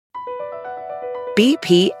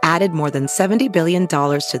BP added more than $70 billion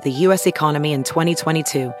to the U.S. economy in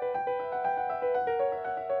 2022.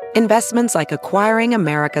 Investments like acquiring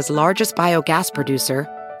America's largest biogas producer,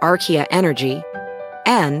 Archaea Energy,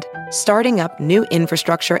 and starting up new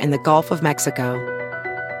infrastructure in the Gulf of Mexico.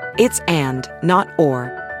 It's and, not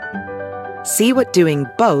or. See what doing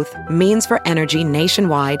both means for energy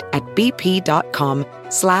nationwide at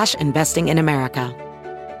bp.com/investing in America.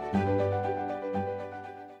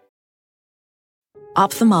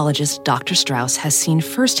 Ophthalmologist Dr. Strauss has seen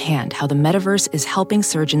firsthand how the metaverse is helping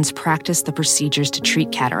surgeons practice the procedures to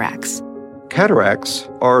treat cataracts. Cataracts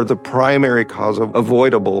are the primary cause of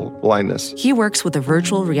avoidable blindness. He works with a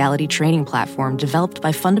virtual reality training platform developed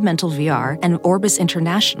by Fundamental VR and Orbis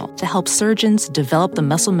International to help surgeons develop the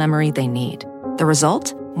muscle memory they need. The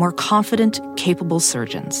result? More confident, capable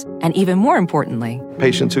surgeons. And even more importantly,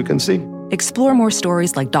 Patients who can see. explore more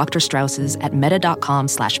stories like Dr. Strauss's at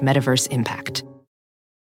meta.com/metaverseimpact.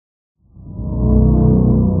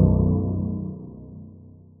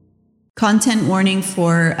 Content warning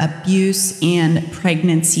for abuse and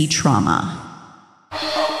pregnancy trauma.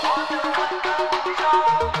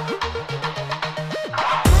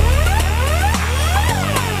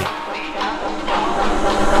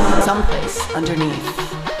 Someplace underneath.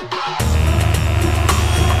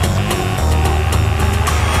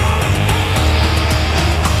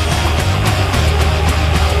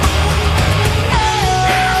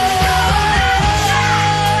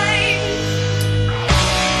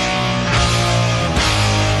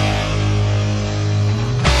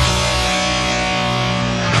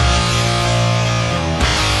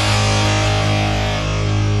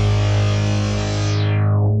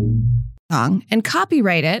 And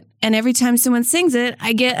copyright it, and every time someone sings it,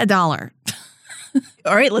 I get $1.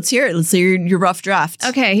 All right, let's hear it. Let's hear your rough draft.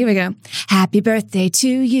 Okay, here we go. Happy birthday to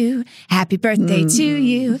you. Happy birthday to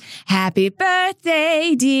you. Happy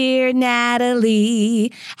birthday, dear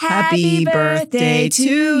Natalie. Happy birthday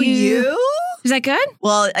to you. Is that good?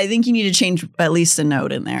 Well, I think you need to change at least a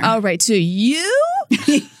note in there. Oh, right. To you?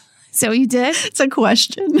 So you did? It's a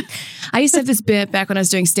question. I used to have this bit back when I was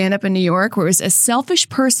doing stand-up in New York where it was a selfish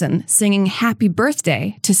person singing happy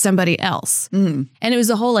birthday to somebody else. And it was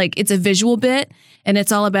a whole, like, it's a visual bit and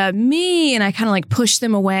it's all about me. And I kind of like push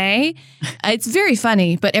them away. It's very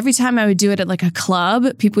funny. But every time I would do it at like a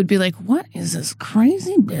club, people would be like, what is this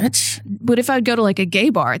crazy bitch? But if I'd go to like a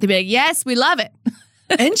gay bar, they'd be like, yes, we love it.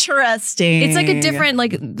 Interesting. It's like a different,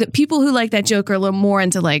 like, the people who like that joke are a little more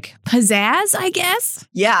into like pizzazz, I guess.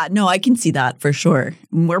 Yeah, no, I can see that for sure.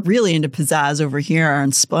 We're really into pizzazz over here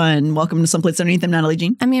on Spun. Welcome to Someplace Underneath. I'm Natalie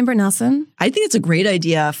Jean. I'm Amber Nelson. I think it's a great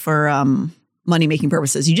idea for money-making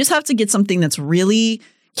purposes. You just have to get something that's really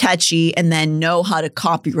catchy and then know how to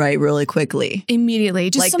copyright really quickly. Immediately.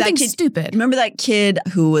 Just Like something that kid, stupid. Remember that kid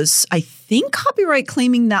who was, I think, copyright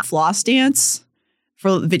claiming that floss dance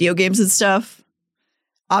for video games and stuff?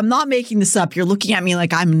 I'm not making this up. You're looking at me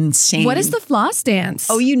like I'm insane. What is the floss dance?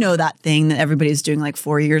 Oh, you know that thing that everybody's doing like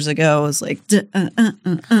 4 years ago. It was like, with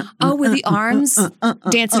the arms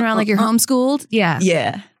dancing around like you're homeschooled? Yeah.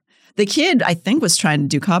 Yeah. The kid, I think, was trying to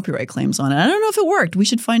do copyright claims on it. I don't know if it worked. We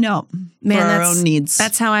should find out for our own needs.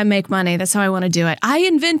 That's how I make money. That's how I want to do it. I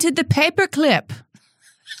invented the paperclip.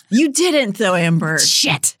 You didn't, though, Amber.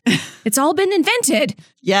 Shit. It's all been invented.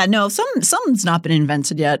 Yeah, no, something's not been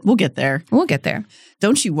invented yet. We'll get there. We'll get there.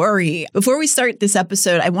 Don't you worry. Before we start this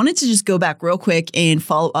episode, I wanted to just go back real quick and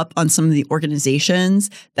follow up on some of the organizations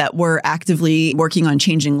that were actively working on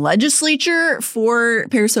changing legislature for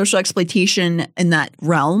parasocial exploitation in that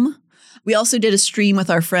realm. We also did a stream with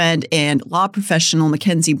our friend and law professional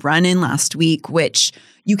Mackenzie Brennan last week, which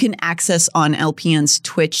you can access on LPN's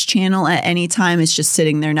Twitch channel at any time. It's just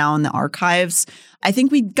sitting there now in the archives. I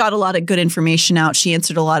think we got a lot of good information out. She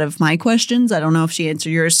answered a lot of my questions. I don't know if she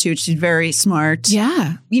answered yours too. She's very smart.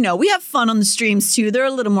 Yeah. You know, we have fun on the streams too. They're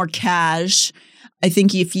a little more cash. I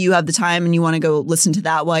think if you have the time and you want to go listen to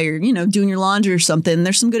that while you're, doing your laundry or something,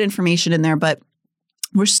 there's some good information in there. But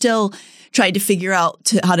we're still trying to figure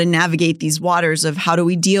out how to navigate these waters of how do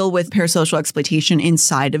we deal with parasocial exploitation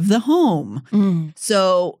inside of the home.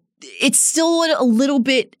 So it's still a little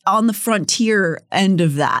bit on the frontier end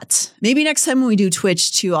of that. Maybe next time when we do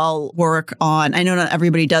Twitch too, I'll work on, I know not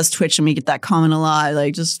everybody does Twitch and we get that comment a lot.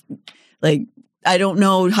 I don't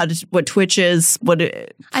know what Twitch is. I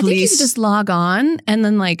think you can just log on and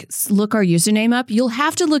then look our username up. You'll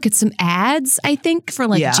have to look at some ads, I think, for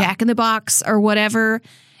Jack in the Box or whatever.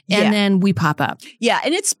 And then we pop up. Yeah.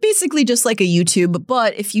 And it's basically just like a YouTube.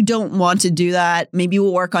 But if you don't want to do that, maybe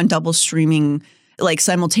we'll work on double streaming,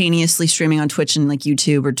 simultaneously streaming on Twitch and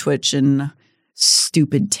YouTube or Twitch and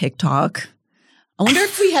stupid TikTok. I wonder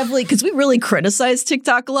if we have because we really criticize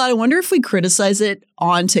TikTok a lot. I wonder if we criticize it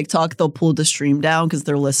on TikTok, they'll pull the stream down because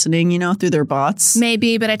they're listening, through their bots.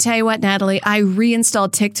 Maybe, but I tell you what, Natalie, I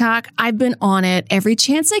reinstalled TikTok. I've been on it every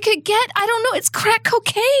chance I could get. I don't know. It's crack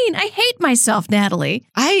cocaine. I hate myself, Natalie.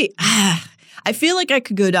 I feel like I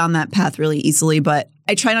could go down that path really easily, but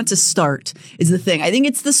I try not to start is the thing. I think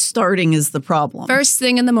it's the starting is the problem. First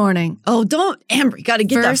thing in the morning. Oh, don't, Amber, you got to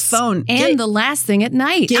get that phone. And the last thing at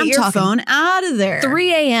night. Get your phone out of there.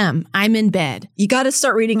 3 a.m. I'm in bed. You got to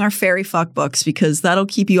start reading our fairy fuck books because that'll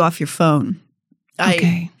keep you off your phone.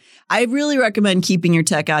 Okay. I really recommend keeping your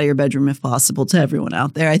tech out of your bedroom if possible to everyone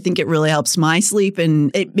out there. I think it really helps my sleep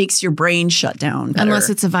and it makes your brain shut down better. Unless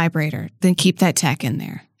it's a vibrator, then keep that tech in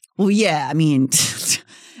there. Well, yeah, I mean,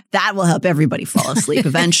 that will help everybody fall asleep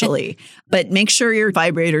eventually. But make sure your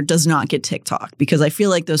vibrator does not get TikTok because I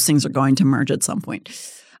feel like those things are going to merge at some point.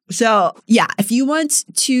 So, yeah, if you want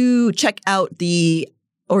to check out the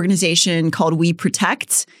organization called We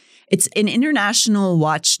Protect, it's an international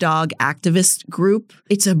watchdog activist group.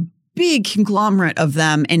 It's a big conglomerate of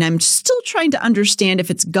them, and I'm still trying to understand if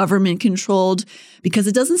it's government controlled because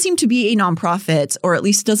it doesn't seem to be a nonprofit, or at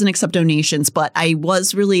least doesn't accept donations, but I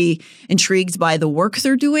was really intrigued by the work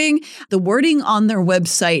they're doing. The wording on their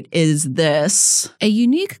website is this: a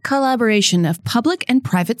unique collaboration of public and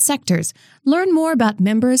private sectors. Learn more about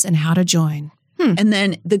members and how to join. And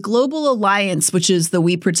then the Global Alliance, which is the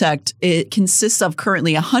We Protect, it consists of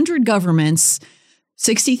currently 100 governments,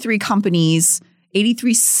 63 companies,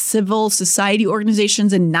 83 civil society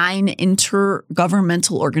organizations, and 9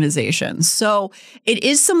 intergovernmental organizations. So it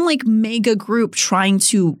is some mega group trying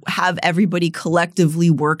to have everybody collectively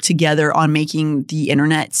work together on making the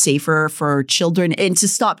internet safer for children and to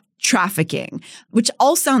stop trafficking, which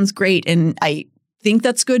all sounds great. And I think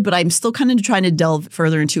that's good, but I'm still kind of trying to delve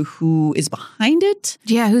further into who is behind it.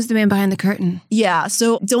 Yeah, who's the man behind the curtain? Yeah,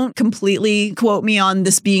 so don't completely quote me on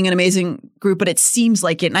this being an amazing group, but it seems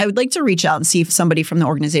like it. And I would like to reach out and see if somebody from the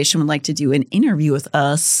organization would like to do an interview with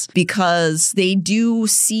us because they do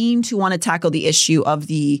seem to want to tackle the issue of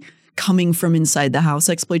the coming from inside the house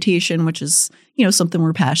exploitation, which is, something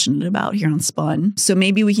we're passionate about here on Spun. So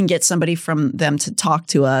maybe we can get somebody from them to talk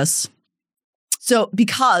to us. So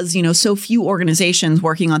because, so few organizations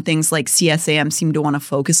working on things like CSAM seem to want to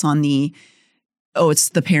focus on it's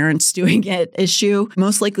the parents doing it issue,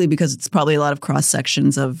 most likely because it's probably a lot of cross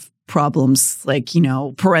sections of problems like,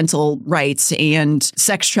 parental rights and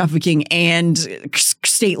sex trafficking and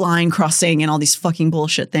state line crossing and all these fucking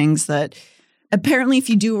bullshit things that apparently if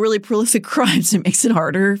you do really prolific crimes, it makes it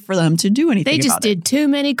harder for them to do anything about it. They just did too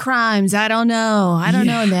many crimes. I don't know. I don't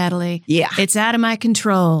know, Natalie. Yeah. It's out of my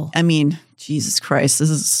control. I mean, Jesus Christ, this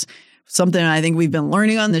is something I think we've been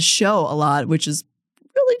learning on this show a lot, which is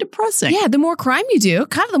really depressing. Yeah, the more crime you do,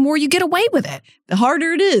 kind of the more you get away with it. The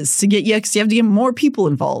harder it is to get because you have to get more people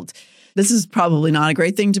involved. This is probably not a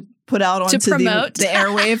great thing to put out onto the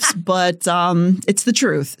airwaves, but it's the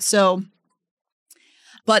truth. So,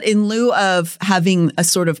 but in lieu of having a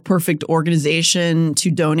sort of perfect organization to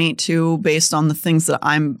donate to based on the things that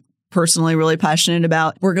I'm personally really passionate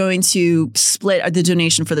about, we're going to split the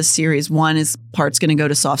donation for the series. One is part's going to go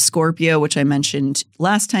to Soft Scorpio, which I mentioned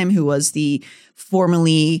last time, who was the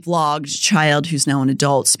formerly vlogged child who's now an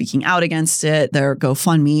adult speaking out against it, their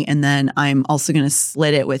GoFundMe. And then I'm also going to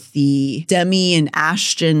split it with the Demi and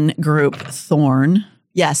Ashton group, Thorn.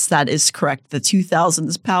 Yes, that is correct. The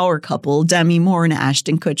 2000s power couple, Demi Moore and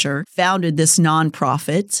Ashton Kutcher, founded this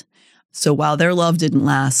nonprofit. So while their love didn't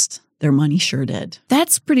last, their money sure did.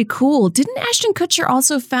 That's pretty cool. Didn't Ashton Kutcher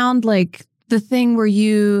also found the thing where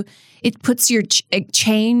it puts your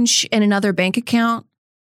change in another bank account?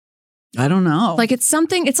 I don't know.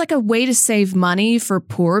 It's like a way to save money for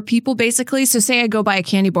poor people, basically. So say I go buy a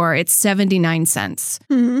candy bar, it's 79 cents.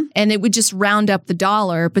 Mm-hmm. And it would just round up the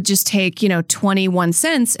dollar, but just take, 21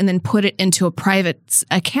 cents and then put it into a private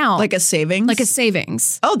account. Like a savings? Like a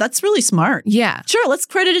savings. Oh, that's really smart. Yeah. Sure, let's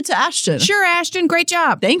credit it to Ashton. Sure, Ashton. Great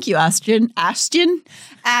job. Thank you, Ashton. Ashton?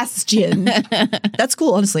 That's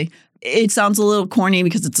cool, honestly. It sounds a little corny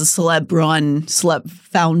because it's a celeb-run,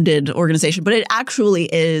 celeb-founded organization, but it actually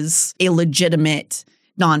is a legitimate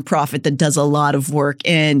nonprofit that does a lot of work.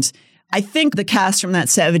 And I think the cast from that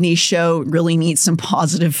 70s show really needs some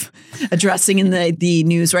positive addressing in the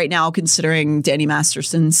news right now, considering Danny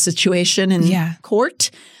Masterson's situation in court.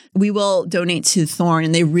 We will donate to Thorn,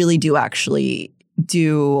 and they really do actually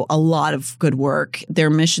do a lot of good work. Their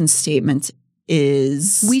mission statement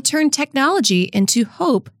is... We turn technology into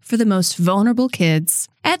hope for the most vulnerable kids.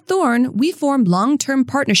 At Thorn, we form long-term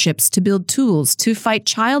partnerships to build tools to fight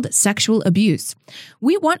child sexual abuse.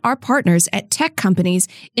 We want our partners at tech companies,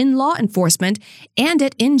 in law enforcement, and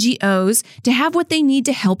at NGOs to have what they need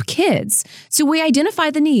to help kids. So we identify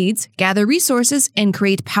the needs, gather resources, and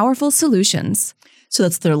create powerful solutions. So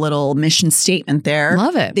that's their little mission statement there.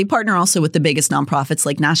 Love it. They partner also with the biggest nonprofits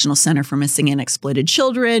like National Center for Missing and Exploited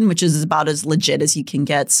Children, which is about as legit as you can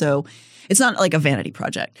get. So it's not like a vanity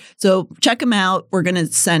project. So check them out. We're going to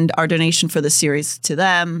send our donation for the series to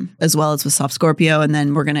them, as well as with Soft Scorpio. And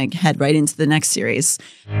then we're going to head right into the next series.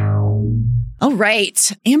 All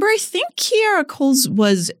right. Amber, I think Kiera Coles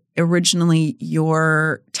was originally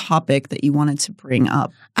your topic that you wanted to bring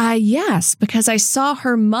up. Yes, because I saw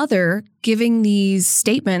her mother giving these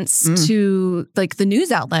statements to like the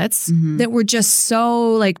news outlets that were just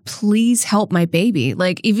so like, please help my baby.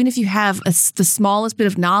 Like, even if you have the smallest bit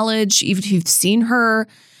of knowledge, even if you've seen her,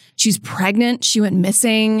 she's pregnant, she went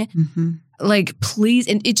missing, like, please.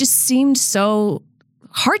 And it just seemed so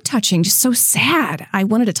heart-touching, just so sad. I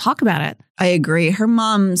wanted to talk about it. I agree. Her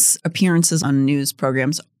mom's appearances on news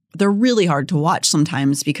programs, they're really hard to watch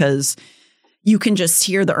sometimes because you can just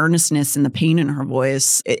hear the earnestness and the pain in her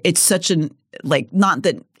voice. It's such an, like, not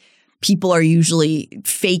that people are usually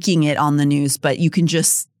faking it on the news, but you can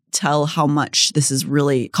just tell how much this has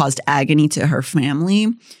really caused agony to her family.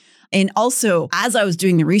 And also, as I was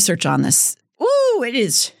doing the research on this,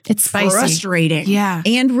 it's spicy. Frustrating. Yeah.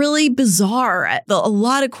 And really bizarre. A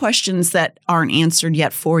lot of questions that aren't answered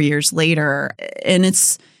yet 4 years later. And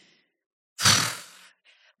it's...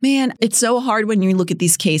 Man, it's so hard when you look at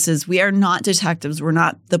these cases. We are not detectives. We're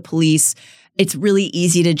not the police. It's really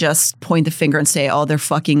easy to just point the finger and say, oh, they're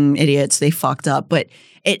fucking idiots. They fucked up. But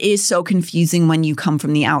it is so confusing when you come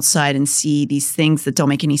from the outside and see these things that don't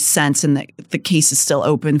make any sense and the case is still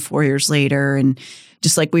open 4 years later. And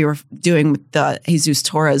just like we were doing with Jesus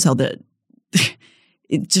Torres, how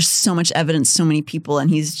it's just so much evidence, so many people, and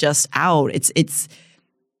he's just out.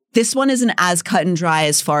 This one isn't as cut and dry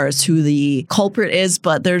as far as who the culprit is,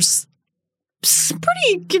 but there's some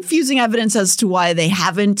pretty confusing evidence as to why they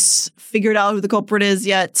haven't figured out who the culprit is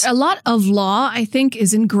yet. A lot of law, I think,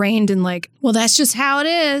 is ingrained in like, well, that's just how it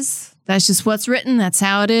is. That's just what's written. That's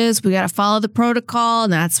how it is. We got to follow the protocol,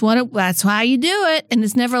 and that's how you do it. And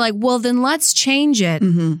it's never like, well, then let's change it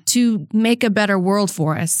to make a better world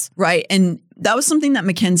for us. Right. And that was something that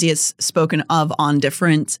Mackenzie has spoken of on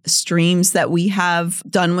different streams that we have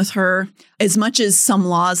done with her. As much as some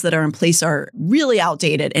laws that are in place are really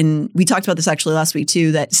outdated, and we talked about this actually last week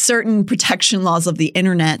too, that certain protection laws of the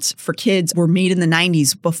internet for kids were made in the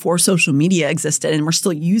 90s before social media existed, and we're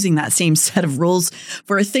still using that same set of rules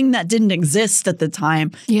for a thing that didn't exist at the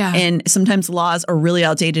time. Yeah. And sometimes laws are really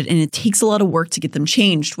outdated, and it takes a lot of work to get them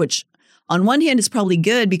changed, which on one hand is probably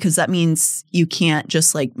good because that means you can't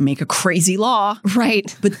just like make a crazy law.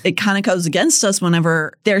 Right. But it kind of goes against us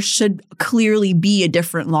whenever there should clearly be a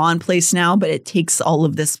different law in place now, but it takes all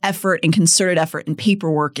of this effort and concerted effort and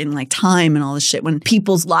paperwork and like time and all this shit when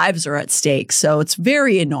people's lives are at stake. So it's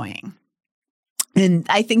very annoying. And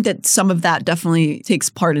I think that some of that definitely takes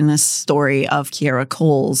part in this story of Kiera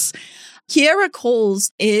Coles. Kiera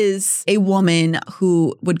Coles is a woman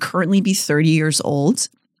who would currently be 30 years old.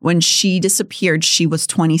 When she disappeared, she was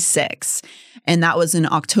 26. And that was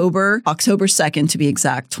in October 2nd, to be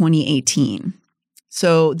exact, 2018.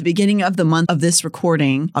 So the beginning of the month of this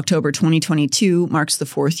recording, October 2022, marks the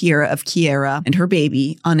 4th year of Kiera and her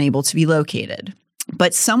baby unable to be located.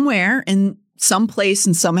 But somewhere in some place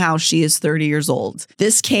and somehow she is 30 years old.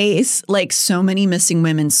 This case, like so many missing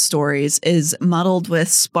women's stories, is muddled with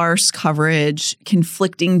sparse coverage,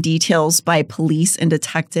 conflicting details by police and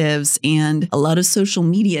detectives, and a lot of social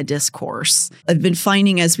media discourse. I've been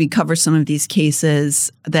finding as we cover some of these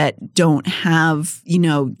cases that don't have,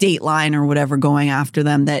 Dateline or whatever going after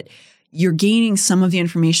them, that you're gaining some of the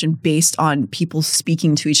information based on people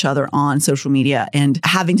speaking to each other on social media and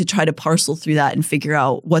having to try to parcel through that and figure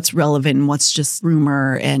out what's relevant and what's just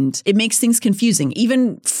rumor. And it makes things confusing,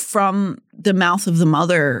 even from the mouth of the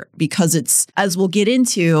mother, because it's, as we'll get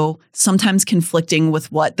into, sometimes conflicting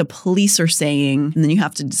with what the police are saying. And then you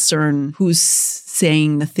have to discern who's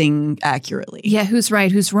saying the thing accurately. Yeah, who's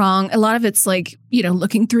right, who's wrong. A lot of it's like,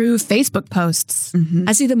 looking through Facebook posts.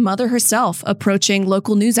 I see the mother herself approaching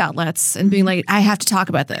local news outlets and being like, I have to talk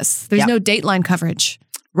about this. There's no Dateline coverage.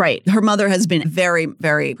 Right. Her mother has been very,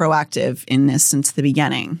 very proactive in this since the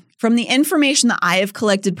beginning. From the information that I have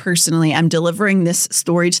collected personally, I'm delivering this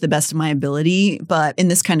story to the best of my ability. But in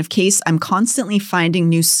this kind of case, I'm constantly finding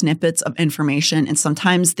new snippets of information, and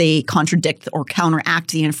sometimes they contradict or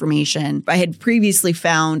counteract the information I had previously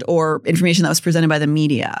found or information that was presented by the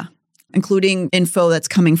media, including info that's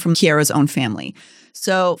coming from Kiara's own family.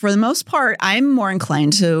 So for the most part, I'm more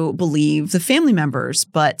inclined to believe the family members,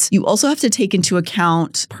 but you also have to take into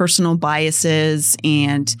account personal biases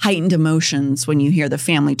and heightened emotions when you hear the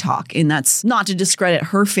family talk. And that's not to discredit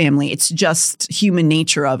her family. It's just human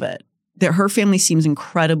nature of it. That her family seems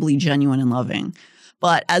incredibly genuine and loving.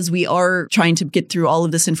 But as we are trying to get through all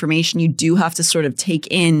of this information, you do have to sort of take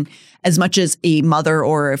in as much as a mother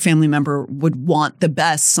or a family member would want the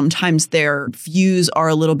best. Sometimes their views are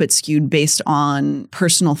a little bit skewed based on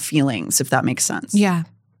personal feelings, if that makes sense. Yeah.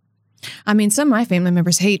 I mean, some of my family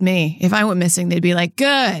members hate me. If I went missing, they'd be like,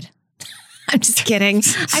 good. I'm just kidding.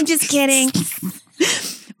 I'm just kidding.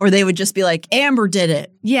 Or they would just be like, Amber did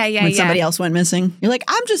it. Yeah. When somebody else went missing. You're like,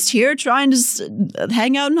 I'm just here trying to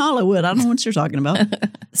hang out in Hollywood. I don't know what you're talking about.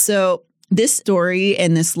 So this story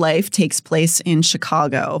and this life takes place in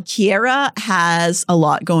Chicago. Kiara has a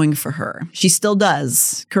lot going for her. She still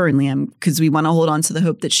does currently, because we want to hold on to the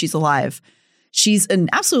hope that she's alive. She's an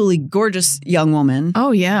absolutely gorgeous young woman.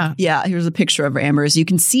 Oh, yeah. Yeah, here's a picture of her, Amber. As you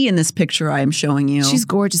can see in this picture I am showing you. She's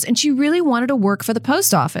gorgeous. And she really wanted to work for the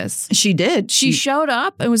post office. She did. She showed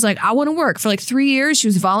up and was like, I want to work. For like 3 years, she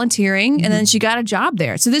was volunteering, and then she got a job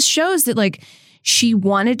there. So this shows that like she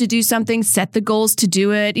wanted to do something, set the goals to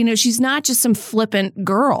do it. You know, she's not just some flippant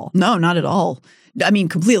girl. No, not at all. I mean,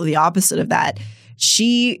 completely the opposite of that.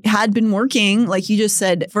 She had been working, like you just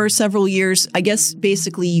said, for several years. I guess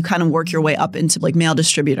basically you kind of work your way up into like mail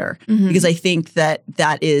distributor, because I think that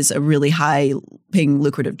is a really high paying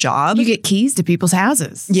lucrative job. You get keys to people's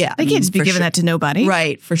houses. Yeah. They can't just be giving that to nobody.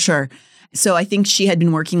 Right, for sure. So I think she had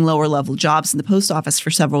been working lower level jobs in the post office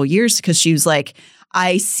for several years because she was like,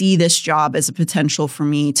 I see this job as a potential for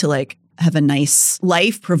me to like have a nice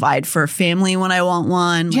life, provide for a family when I want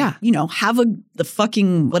one. Yeah. Like, you know, have the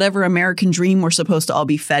fucking whatever American dream we're supposed to all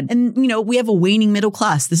be fed. And, you know, we have a waning middle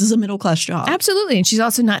class. This is a middle class job. Absolutely. And she's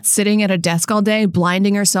also not sitting at a desk all day,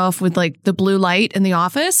 blinding herself with like the blue light in the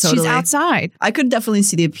office. Totally. She's outside. I could definitely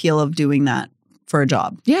see the appeal of doing that for a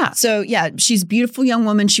job. Yeah. So yeah, she's a beautiful young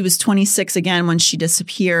woman. She was 26 again when she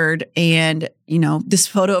disappeared. And, you know, this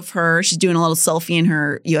photo of her, she's doing a little selfie in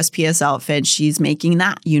her USPS outfit. She's making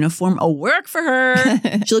that uniform a work for her.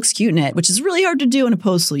 She looks cute in it, which is really hard to do in a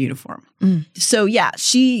postal uniform. So yeah,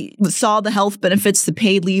 she saw the health benefits, the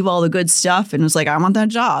paid leave, all the good stuff, and was like, I want that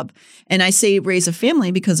job. And I say raise a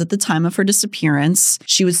family because at the time of her disappearance,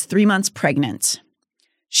 she was 3 months pregnant.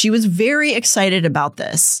 She was very excited about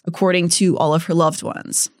this, according to all of her loved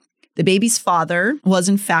ones. The baby's father was,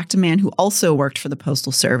 in fact, a man who also worked for the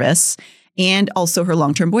Postal Service and also her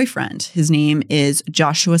long-term boyfriend. His name is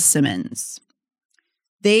Joshua Simmons.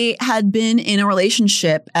 They had been in a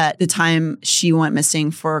relationship at the time she went missing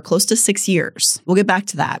for close to 6 years. We'll get back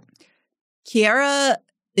to that. Kiara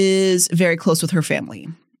is very close with her family.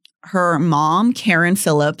 Her mom, Karen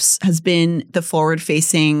Phillips, has been the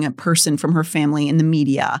forward-facing person from her family in the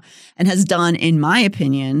media and has done, in my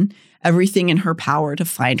opinion, everything in her power to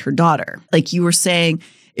find her daughter. Like you were saying,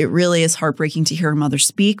 it really is heartbreaking to hear her mother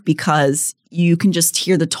speak because you can just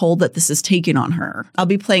hear the toll that this has taken on her. I'll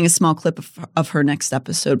be playing a small clip of her next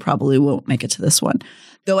episode. Probably won't make it to this one.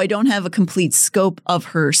 Though I don't have a complete scope of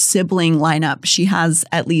her sibling lineup, she has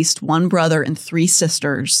at least one brother and 3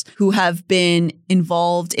 sisters who have been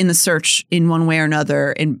involved in the search in one way or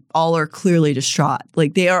another, and all are clearly distraught.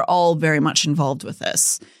 Like they are all very much involved with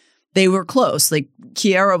this. They were close. Like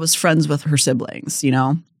Kiara was friends with her siblings, you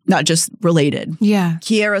know? Not just related. Yeah.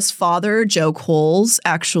 Kiara's father, Joe Coles,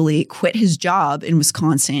 actually quit his job in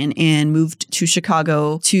Wisconsin and moved to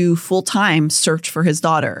Chicago to full-time search for his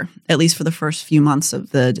daughter, at least for the first few months of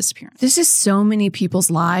the disappearance. This is so many people's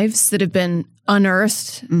lives that have been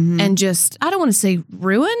unearthed and just, I don't want to say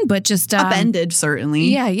ruined, but just upended, certainly.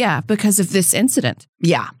 Yeah, because of this incident.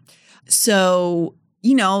 Yeah. So,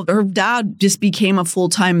 you know, her dad just became a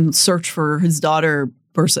full-time search for his daughter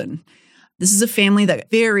person. This is a family that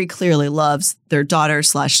very clearly loves their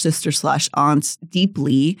daughter/sister/aunt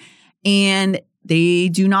deeply, and they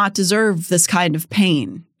do not deserve this kind of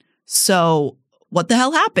pain. So what the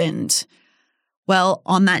hell happened? Well,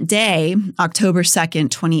 on that day, October 2nd,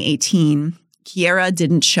 2018, Kiara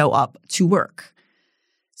didn't show up to work.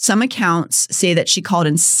 Some accounts say that she called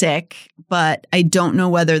in sick, but I don't know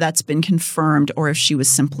whether that's been confirmed or if she was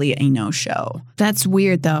simply a no-show. That's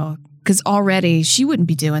weird, though. Because already she wouldn't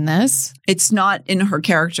be doing this. It's not in her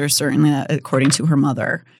character, certainly, according to her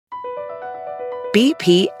mother.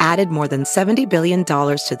 BP added more than $70 billion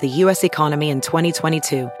to the U.S. economy in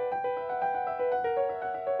 2022.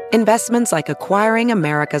 Investments like acquiring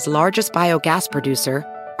America's largest biogas producer,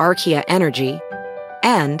 Archaea Energy,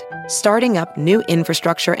 and starting up new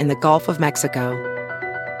infrastructure in the Gulf of Mexico.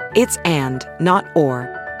 It's and, not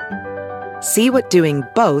or. See what doing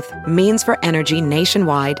both means for energy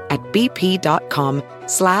nationwide at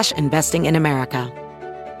bp.com/investing in America.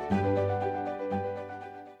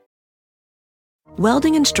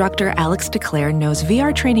 Welding instructor Alex DeClaire knows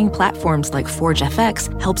VR training platforms like Forge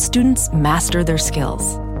FX help students master their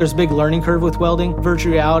skills. There's a big learning curve with welding.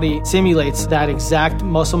 Virtual reality simulates that exact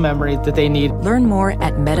muscle memory that they need. Learn more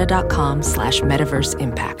at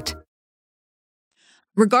meta.com/metaverseimpact.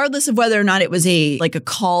 Regardless of whether or not it was a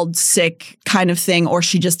called sick kind of thing or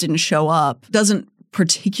she just didn't show up, doesn't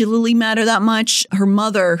particularly matter that much. Her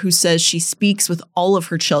mother, who says she speaks with all of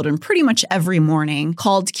her children pretty much every morning,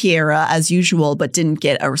 called Kiera as usual, but didn't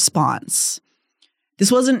get a response.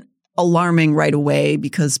 This wasn't alarming right away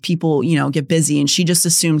because people, get busy, and she just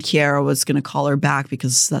assumed Kiera was going to call her back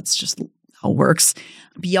because that's just how it works.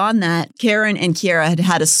 Beyond that, Karen and Kiera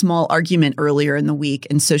had a small argument earlier in the week,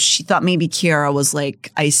 and so she thought maybe Kiera was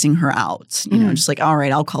icing her out, just all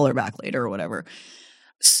right, I'll call her back later or whatever.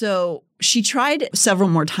 So she tried several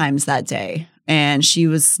more times that day, and she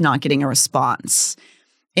was not getting a response.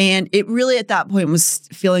 And it really at that point was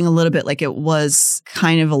feeling a little bit like it was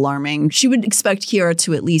kind of alarming. She would expect Kiera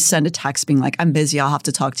to at least send a text being like, I'm busy, I'll have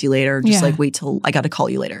to talk to you later. Just wait till I got to call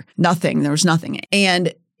you later. Nothing. There was nothing.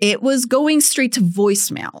 And it was going straight to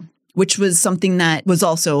voicemail, which was something that was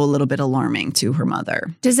also a little bit alarming to her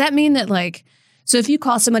mother. Does that mean that so if you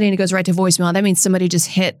call somebody and it goes right to voicemail, that means somebody just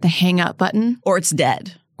hit the hang up button? Or it's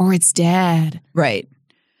dead. Right.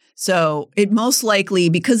 So it most likely,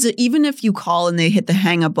 because even if you call and they hit the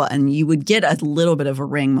hang up button, you would get a little bit of a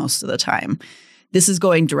ring most of the time. This is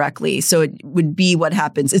going directly. So it would be what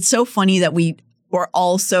happens. It's so funny that we were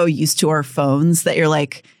all so used to our phones that you're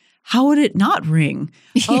like, how would it not ring?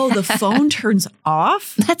 Yeah. Oh, the phone turns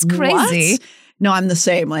off? That's crazy. What? No, I'm the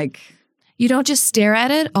same. You don't just stare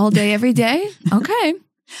at it all day, every day? Okay.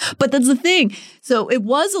 But that's the thing. So it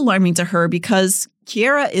was alarming to her because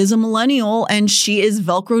Kiera is a millennial and she is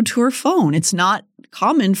Velcro to her phone. It's not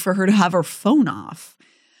common for her to have her phone off,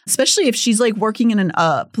 especially if she's working in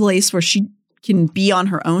a place where she can be on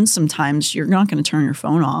her own sometimes. You're not going to turn your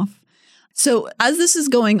phone off. So as this is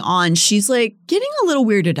going on, she's getting a little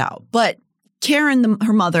weirded out. But Karen,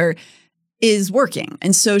 her mother, is working.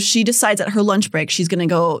 And so she decides at her lunch break, she's going to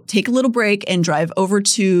go take a little break and drive over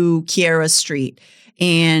to Kiera's street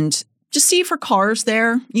and just see if her car's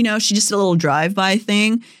there. She just did a little drive-by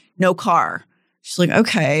thing. No car. She's like,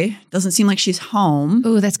 okay, doesn't seem like she's home.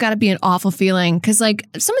 Oh, that's got to be an awful feeling. Because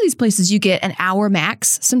some of these places you get an hour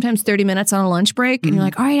max, sometimes 30 minutes on a lunch break. And you're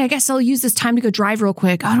like, all right, I guess I'll use this time to go drive real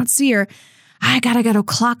quick. I don't see her. I gotta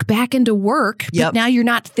clock back into work. But now you're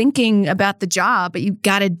not thinking about the job, but you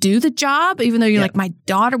gotta do the job, even though you're like, my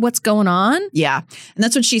daughter, what's going on? Yeah. And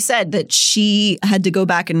that's what she said, that she had to go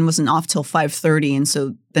back and wasn't off till 5:30. And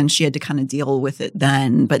so then she had to kind of deal with it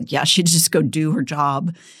then. But yeah, she'd just go do her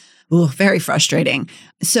job. Ooh, very frustrating.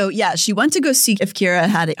 So yeah, she went to go see if Kiera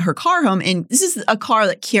had her car home. And this is a car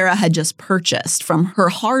that Kiera had just purchased from her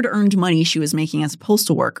hard-earned money she was making as a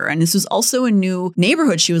postal worker. And this was also a new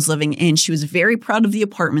neighborhood she was living in. She was very proud of the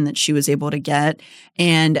apartment that she was able to get.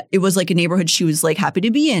 And it was a neighborhood she was happy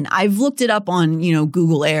to be in. I've looked it up on,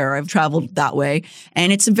 Google Air. I've traveled that way.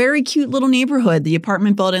 And it's a very cute little neighborhood. The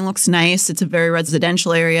apartment building looks nice. It's a very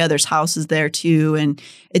residential area. There's houses there too. And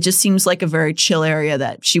it just seems like a very chill area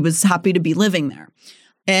that she was happy to be living there.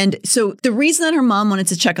 And so the reason that her mom wanted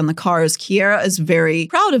to check on the car is Kiera is very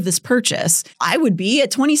proud of this purchase. I would be.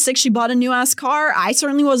 At 26, she bought a new ass car. I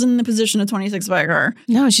certainly wasn't in the position of 26 to buy a car.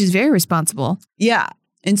 No, she's very responsible. Yeah.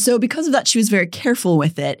 And so because of that, she was very careful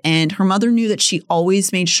with it. And her mother knew that she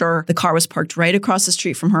always made sure the car was parked right across the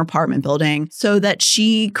street from her apartment building so that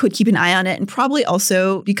she could keep an eye on it. And probably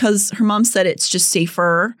also because her mom said it's just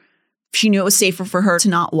safer. She knew it was safer for her to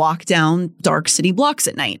not walk down dark city blocks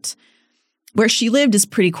at night. Where she lived is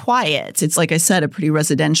pretty quiet. It's, like I said, a pretty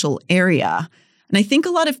residential area. And I think a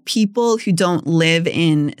lot of people who don't live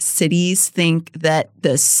in cities think that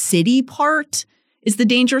the city part is the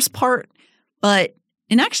dangerous part. But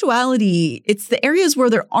in actuality, it's the areas where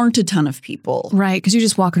there aren't a ton of people. Right, because you're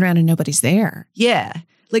just walking around and nobody's there. Yeah.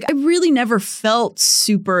 I really never felt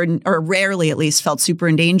super, or rarely at least, felt super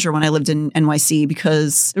in danger when I lived in NYC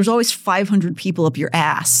because there's always 500 people up your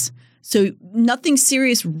ass. So nothing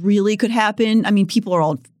serious really could happen. I mean, people are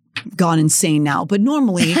all gone insane now. But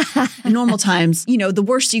normally, in normal times, the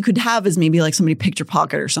worst you could have is maybe like somebody picked your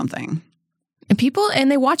pocket or something. And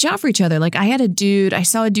they watch out for each other. Like I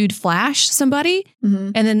saw a dude flash somebody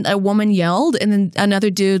and then a woman yelled and then another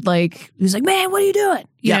dude he was like, man, what are you doing?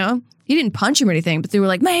 You know, he didn't punch him or anything, but they were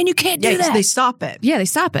like, man, you can't do that. They stop it. Yeah, they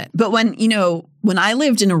stop it. But when I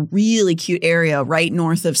lived in a really cute area right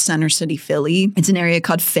north of Center City, Philly, it's an area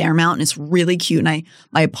called Fairmount and it's really cute. And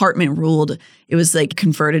my apartment ruled. It was like a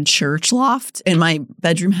converted church loft and my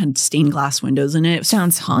bedroom had stained glass windows in it.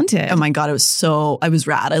 Sounds haunted. Oh my God, I was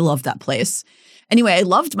rad. I loved that place. Anyway, I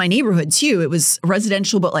loved my neighborhood too. It was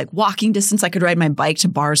residential, but like walking distance. I could ride my bike to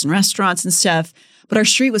bars and restaurants and stuff. But our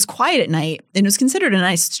street was quiet at night and it was considered a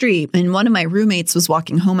nice street. And one of my roommates was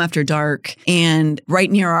walking home after dark and right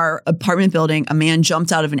near our apartment building, a man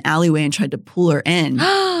jumped out of an alleyway and tried to pull her in.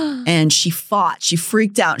 And she fought. She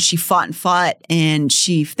freaked out. She fought and fought. And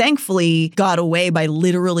she thankfully got away by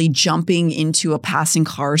literally jumping into a passing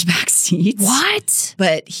car's back seat. What?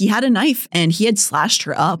 But he had a knife and he had slashed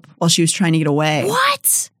her up while she was trying to get away.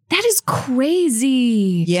 What? That is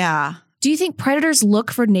crazy. Yeah. Do you think predators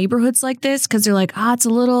look for neighborhoods like this? Because they're like, it's a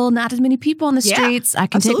little, not as many people on the streets. I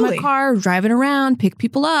can take my car, driving around, pick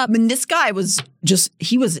people up. I mean, this guy was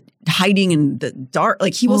he was hiding in the dark.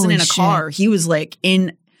 Like he wasn't in a car. He was like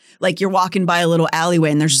you're walking by a little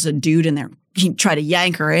alleyway and there's just a dude in there. He tried to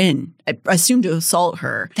yank her in, I assume to assault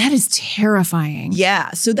her. That is terrifying.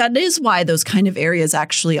 Yeah. So that is why those kind of areas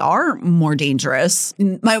actually are more dangerous.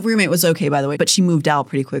 And my roommate was okay, by the way, but she moved out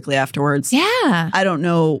pretty quickly afterwards. Yeah. I don't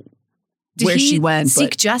know where she went.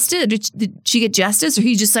 Seek justice? Did she get justice or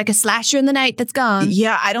he just like a slasher in the night that's gone?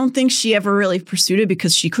 Yeah, I don't think she ever really pursued it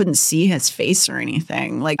because she couldn't see his face or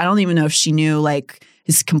anything. Like, I don't even know if she knew like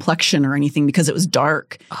his complexion or anything because it was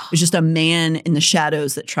dark. It was just a man in the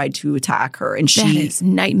shadows that tried to attack her. And that is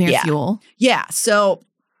nightmare fuel. Yeah. So,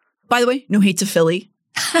 by the way, no hate to Philly.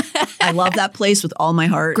 I love that place with all my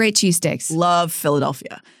heart. Great cheesesteaks. Love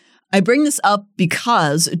Philadelphia. I bring this up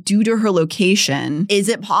because due to her location, is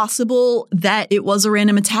it possible that it was a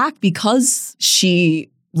random attack because she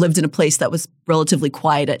lived in a place that was relatively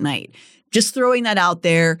quiet at night? Just throwing that out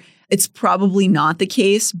there. It's probably not the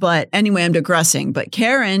case, but anyway, I'm digressing. But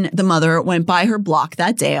Karen, the mother, went by her block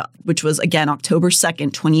that day, which was, again, October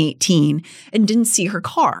 2nd, 2018, and didn't see her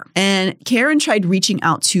car. And Karen tried reaching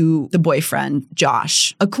out to the boyfriend,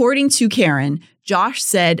 Josh. According to Karen, Josh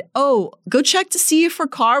said, go check to see if her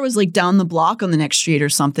car was like down the block on the next street or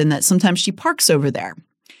something, that sometimes she parks over there.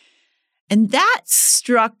 And that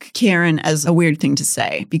struck Karen as a weird thing to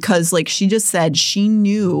say because like she just said she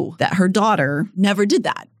knew that her daughter never did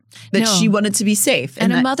that. That she wanted to be safe.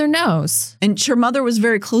 And a mother knows. And her mother was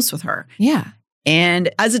very close with her. Yeah. And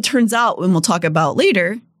as it turns out, and we'll talk about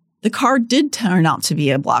later, the car did turn out to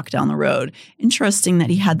be a block down the road. Interesting that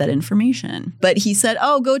he had that information. But he said,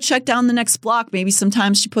 go check down the next block. Maybe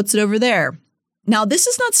sometimes she puts it over there. Now, this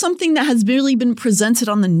is not something that has really been presented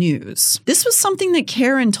on the news. This was something that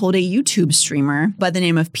Karen told a YouTube streamer by the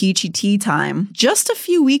name of Peachy Tea Time just a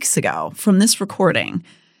few weeks ago from this recording.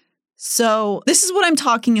 So this is what I'm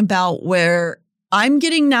talking about, where I'm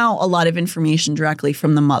getting now a lot of information directly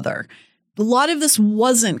from the mother. A lot of this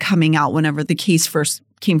wasn't coming out whenever the case first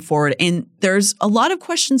came forward. And there's a lot of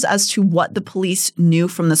questions as to what the police knew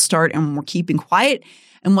from the start and were keeping quiet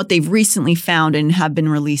and what they've recently found and have been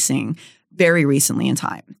releasing very recently in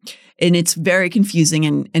time. And it's very confusing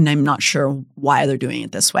and I'm not sure why they're doing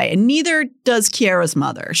it this way. And neither does Kiara's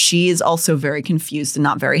mother. She is also very confused and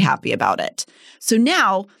not very happy about it. So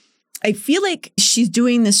now I feel like she's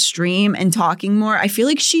doing this stream and talking more. I feel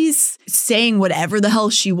like she's saying whatever the hell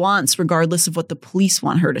she wants, regardless of what the police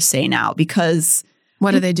want her to say now, because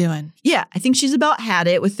what are they doing? Yeah, I think she's about had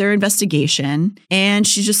it with their investigation. And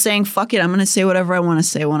she's just saying, fuck it, I'm going to say whatever I want to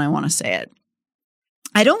say when I want to say it.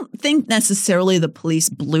 I don't think necessarily the police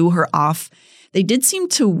blew her off. They did seem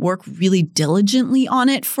to work really diligently on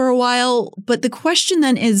it for a while. But the question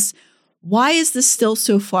then is, why is this still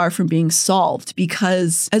so far from being solved?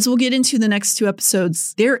 Because as we'll get into the next two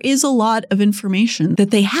episodes, there is a lot of information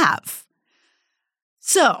that they have.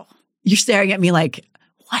 So you're staring at me like,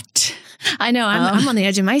 what? I know. I'm on the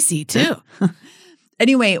edge of my seat too.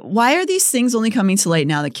 Anyway, why are these things only coming to light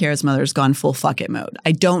now that Kara's mother's gone full fuck it mode?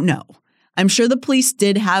 I don't know. I'm sure the police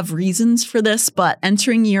did have reasons for this, but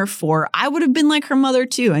entering year 4, I would have been like her mother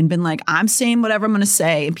too and been like, I'm saying whatever I'm going to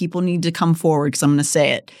say and people need to come forward because I'm going to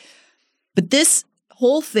say it. But this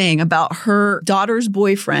whole thing about her daughter's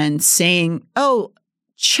boyfriend saying,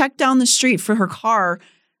 check down the street for her car,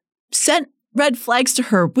 sent red flags to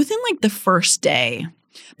her within like the first day.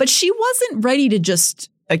 But she wasn't ready to just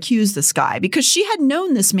accuse this guy because she had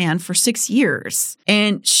known this man for 6 years.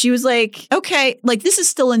 And she was like, okay, like this is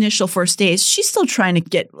still initial first days. She's still trying to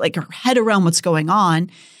get like her head around what's going on.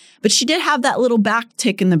 But she did have that little back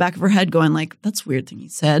tick in the back of her head going like, that's a weird thing he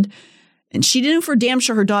said. And she knew for damn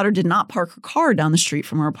sure her daughter did not park her car down the street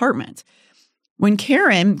from her apartment. When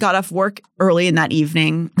Karen got off work early in that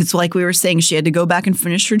evening, it's like we were saying, she had to go back and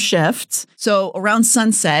finish her shift. So around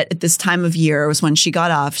sunset at this time of year was when she got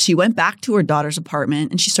off. She went back to her daughter's apartment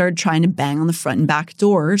and she started trying to bang on the front and back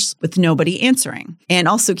doors with nobody answering. And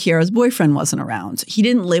also Kiara's boyfriend wasn't around. He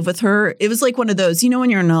didn't live with her. It was like one of those, when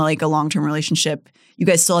you're in a long-term relationship, you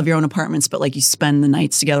guys still have your own apartments, but like you spend the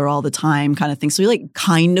nights together all the time kind of thing. So he like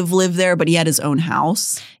kind of lived there, but he had his own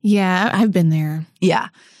house. Yeah, I've been there. Yeah.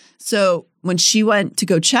 So when she went to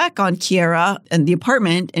go check on Kiara and the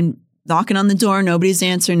apartment and knocking on the door, nobody's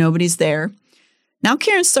answering, nobody's there. Now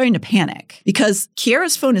Karen's starting to panic because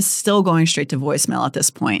Kiara's phone is still going straight to voicemail at this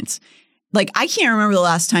point. Like, I can't remember the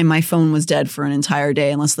last time my phone was dead for an entire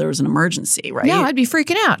day unless there was an emergency, right? No, I'd be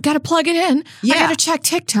freaking out. Got to plug it in. Yeah. I got to check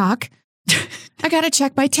TikTok. I got to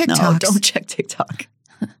check my TikToks. No, don't check TikTok.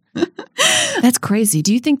 That's crazy.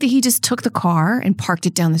 Do you think that he just took the car and parked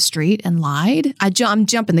it down the street and lied? I'm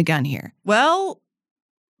jumping the gun here. Well,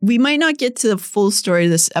 we might not get to the full story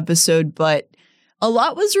of this episode, but a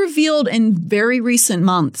lot was revealed in very recent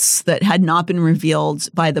months that had not been revealed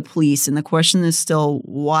by the police. And the question is still,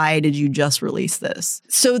 why did you just release this?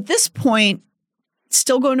 So at this point,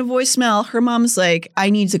 still going to voicemail, her mom's like, I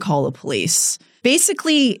need to call the police.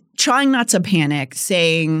 Basically trying not to panic,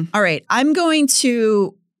 saying, all right, I'm going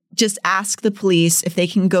to just ask the police if they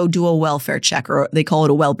can go do a welfare check, or they call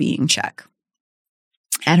it a well-being check,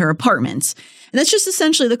 at her apartment. And that's just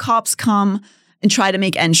essentially the cops come and try to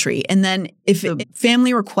make entry. And then if the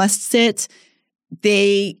family requests it,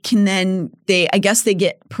 I guess they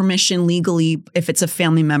get permission legally. If it's a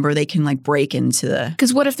family member, they can like break into the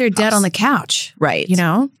Because what if they're dead on the couch? Right.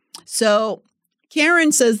 So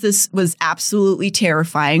Karen says this was absolutely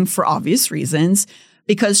terrifying for obvious reasons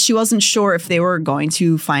because she wasn't sure if they were going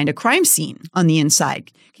to find a crime scene on the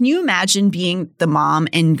inside. Can you imagine being the mom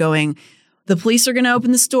and going, the police are going to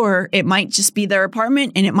open this door. It might just be their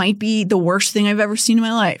apartment and it might be the worst thing I've ever seen in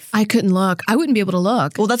my life. I couldn't look. I wouldn't be able to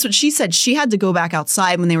look. Well, that's what she said. She had to go back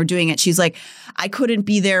outside when they were doing it. She's like, I couldn't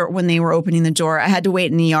be there when they were opening the door. I had to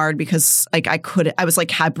wait in the yard because like I was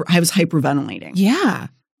hyperventilating. Yeah.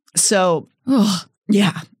 So,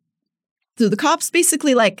 yeah. So the cops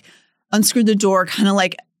basically like unscrewed the door, kind of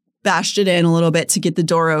like bashed it in a little bit to get the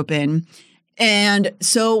door open. And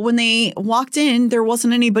so when they walked in, there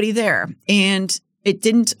wasn't anybody there. And it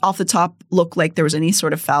didn't off the top look like there was any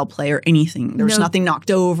sort of foul play or anything. There was nothing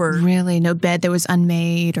knocked over. Really? No bed that was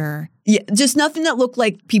unmade or? Yeah, just nothing that looked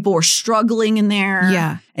like people were struggling in there.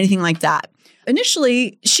 Yeah. Anything like that.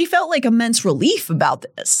 Initially, she felt like immense relief about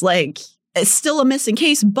this. Like, it's still a missing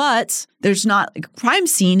case, but there's not like a crime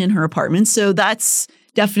scene in her apartment. So that's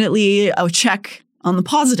definitely a check on the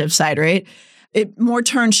positive side, right?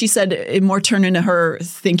 She said it more turned into her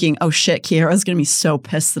thinking, oh shit, Kiara's going to be so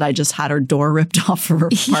pissed that I just had her door ripped off of her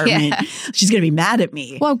apartment. Yeah. She's going to be mad at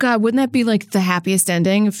me. Well, God, wouldn't that be like the happiest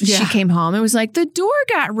ending if she came home? It was like, the door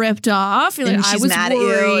got ripped off. You're like, and she's mad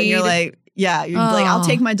worried. At you. And you're like, like, I'll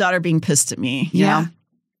take my daughter being pissed at me. You know?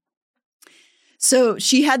 So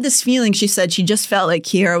she had this feeling, she said she just felt like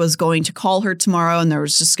Kiara was going to call her tomorrow and there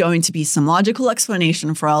was just going to be some logical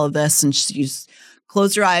explanation for all of this. And she just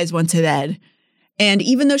closed her eyes, went to bed. And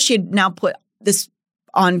even though she had now put this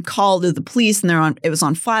on call to the police and it was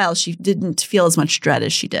on file, she didn't feel as much dread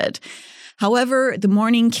as she did. However, the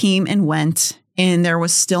morning came and went and there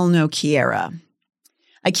was still no Kiara.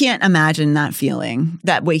 I can't imagine that feeling,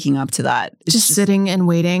 that waking up to that. It's just sitting and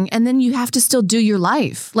waiting. And then you have to still do your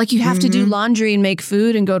life. Like you have to do laundry and make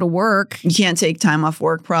food and go to work. You can't take time off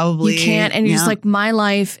work probably. You can't. And you're just like, my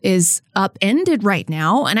life is upended right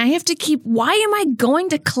now. And I have to why am I going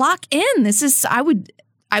to clock in? I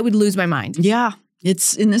would lose my mind. Yeah.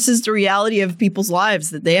 And this is the reality of people's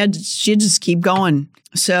lives that she had to just keep going.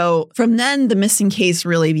 So from then the missing case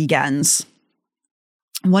really begins.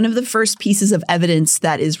 One of the first pieces of evidence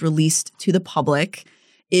that is released to the public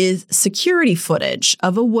is security footage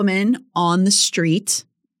of a woman on the street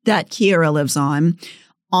that Kiara lives on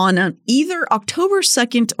either October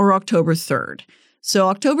 2nd or October 3rd. So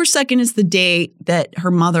October 2nd is the day that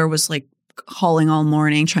her mother was like calling all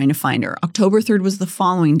morning trying to find her. October 3rd was the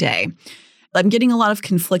following day. I'm getting a lot of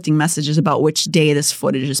conflicting messages about which day this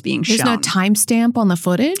footage is being shown. There's no timestamp on the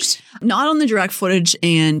footage? Not on the direct footage,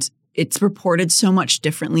 and it's reported so much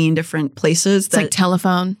differently in different places. It's like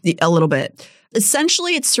telephone? A little bit.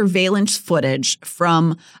 Essentially, it's surveillance footage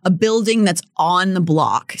from a building that's on the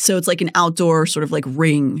block. So it's like an outdoor sort of like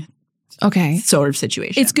ring sort of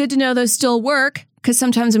situation. It's good to know those still work because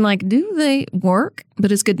sometimes I'm like, do they work?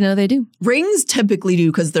 But it's good to know they do. Rings typically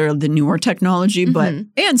do because they're the newer technology,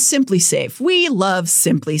 and Simply Safe. We love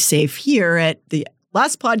Simply Safe here at the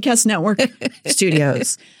Last Podcast Network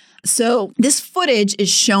studios. So this footage is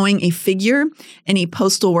showing a figure in a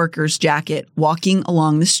postal worker's jacket walking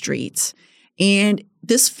along the streets. And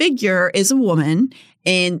this figure is a woman,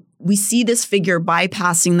 and we see this figure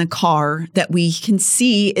bypassing the car that we can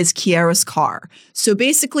see is Kiera's car. So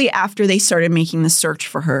basically, after they started making the search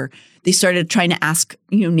for her, they started trying to ask,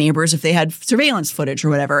 neighbors if they had surveillance footage or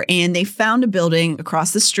whatever. And they found a building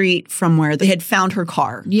across the street from where they had found her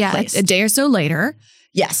car. Yeah, placed. a day or so later.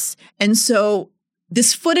 Yes. And so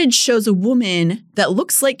this footage shows a woman that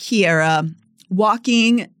looks like Kiera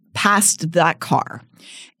walking past that car.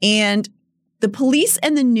 And the police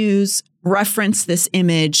and the news reference this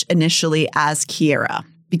image initially as Kiera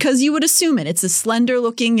because you would assume it. It's a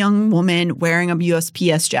slender-looking young woman wearing a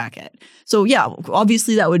USPS jacket. So, yeah,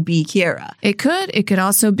 obviously that would be Kiera. It could. It could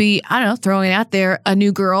also be, I don't know, throwing it out there, a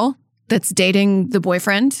new girl that's dating the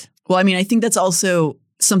boyfriend. Well, I mean, I think that's also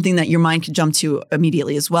something that your mind could jump to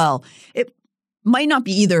immediately as well. It might not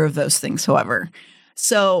be either of those things, however.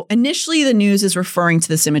 So initially, the news is referring to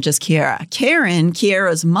this image as Kiera. Karen,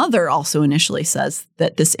 Kiera's mother, also initially says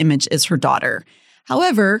that this image is her daughter.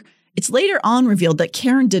 However, it's later on revealed that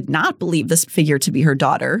Karen did not believe this figure to be her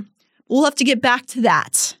daughter. We'll have to get back to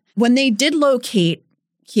that. When they did locate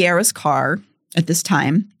Kiera's car at this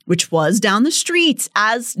time, which was down the street,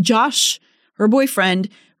 as Josh, her boyfriend,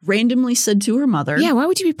 randomly said to her mother. Yeah, why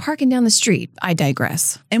would you be parking down the street? I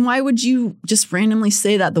digress. And why would you just randomly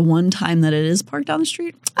say that the one time that it is parked down the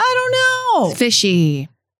street? I don't know. Fishy.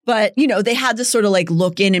 But, they had to sort of like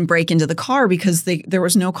look in and break into the car because there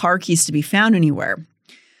was no car keys to be found anywhere.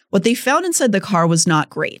 What they found inside the car was not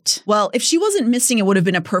great. Well, if she wasn't missing, it would have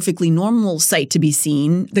been a perfectly normal sight to be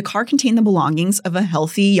seen. The car contained the belongings of a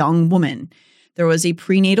healthy young woman. There was a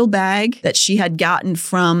prenatal bag that she had gotten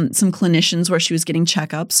from some clinicians where she was getting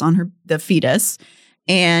checkups on the fetus,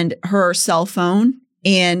 and her cell phone,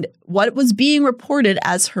 and what was being reported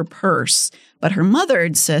as her purse. But her mother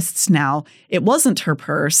insists now it wasn't her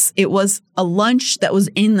purse. It was a lunch that was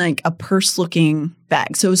in like a purse-looking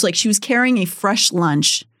bag. So it was like she was carrying a fresh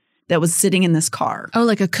lunch that was sitting in this car. Oh,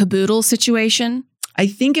 like a caboodle situation? I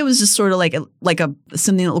think it was just sort of like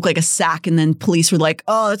something that looked like a sack, and then police were like,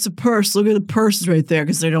 "Oh, it's a purse. Look at the purse right there,"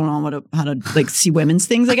 because they don't know how to like see women's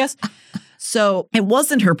things, I guess. So it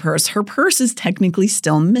wasn't her purse. Her purse is technically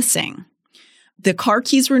still missing. The car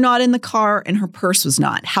keys were not in the car, and her purse was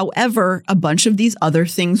not. However, a bunch of these other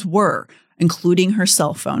things were, including her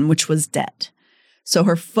cell phone, which was dead. So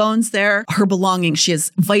her phone's there, her belongings. She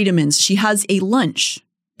has vitamins. She has a lunch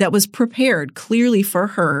that was prepared clearly for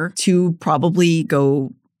her to probably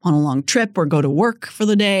go on a long trip or go to work for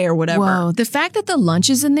the day or whatever. Whoa. The fact that the lunch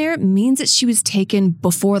is in there means that she was taken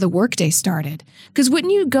before the workday started. Because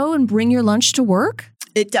wouldn't you go and bring your lunch to work?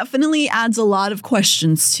 It definitely adds a lot of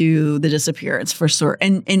questions to the disappearance for sure.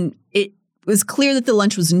 And it was clear that the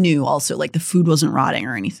lunch was new also, like the food wasn't rotting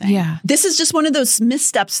or anything. Yeah. This is just one of those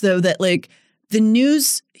missteps, though, that like the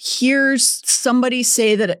news hears somebody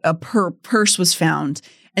say that a purse was found.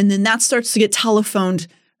 And then that starts to get telephoned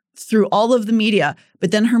through all of the media.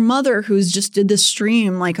 But then her mother, who's just did this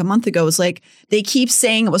stream like a month ago, was like, they keep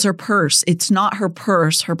saying it was her purse. It's not her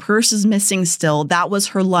purse. Her purse is missing still. That was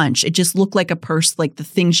her lunch. It just looked like a purse, like the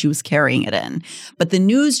thing she was carrying it in. But the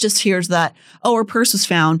news just hears that, oh, her purse was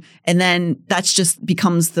found. And then that's just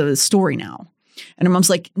becomes the story now. And her mom's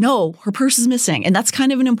like, no, her purse is missing. And that's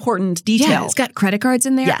kind of an important detail. Yeah, it's got credit cards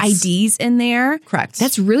in there, Yes. IDs in there. Correct.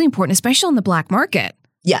 That's really important, especially on the black market.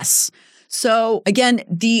 Yes. So again,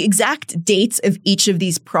 the exact dates of each of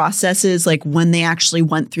these processes, like when they actually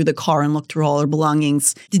went through the car and looked through all her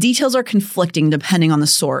belongings, the details are conflicting depending on the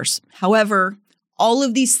source. However, all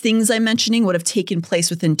of these things I'm mentioning would have taken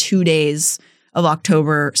place within 2 days of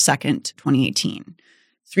October 2nd, 2018.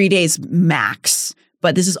 3 days max.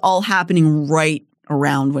 But this is all happening right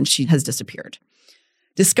around when she has disappeared.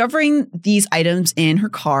 Discovering these items in her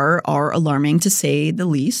car are alarming, to say the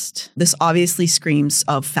least. This obviously screams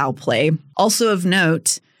of foul play. Also of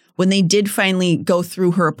note, when they did finally go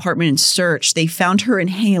through her apartment and search, they found her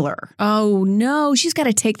inhaler. Oh, no. She's got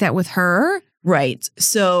to take that with her. Right.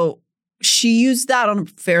 So she used that on a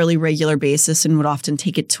fairly regular basis and would often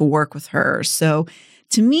take it to work with her. So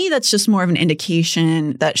to me, that's just more of an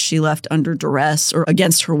indication that she left under duress or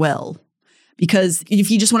against her will. Because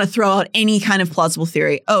if you just want to throw out any kind of plausible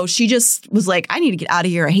theory, oh, she just was like, I need to get out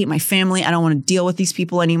of here. I hate my family. I don't want to deal with these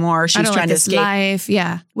people anymore. She was trying to escape. Life.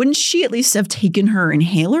 Yeah. Wouldn't she at least have taken her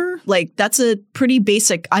inhaler? Like, that's a pretty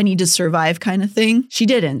basic, I need to survive kind of thing. She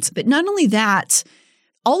didn't. But not only that,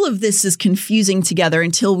 all of this is confusing together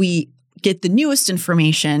until we get the newest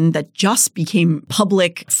information that just became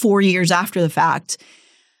public 4 years after the fact.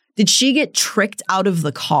 Did she get tricked out of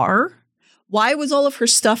the car? Why was all of her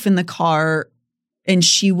stuff in the car and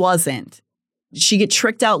she wasn't? Did she get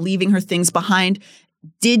tricked out leaving her things behind?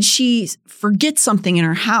 Did she forget something in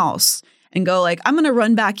her house and go like, I'm going to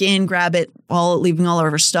run back in, grab it while leaving all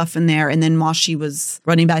of her stuff in there? And then while she was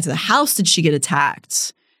running back to the house, did she get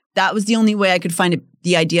attacked? That was the only way I could find it,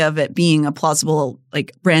 the idea of it being a plausible,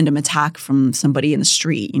 like, random attack from somebody in the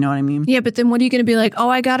street. You know what I mean? Yeah, but then what are you going to be like? Oh,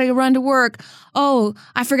 I got to run to work. Oh,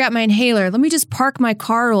 I forgot my inhaler. Let me just park my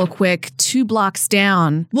car real quick 2 blocks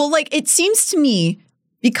down. Well, like, it seems to me,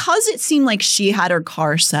 because it seemed like she had her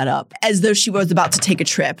car set up as though she was about to take a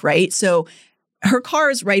trip, right? So her car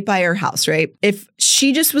is right by her house, right? If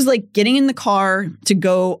she just was like getting in the car to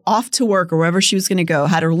go off to work or wherever she was going to go,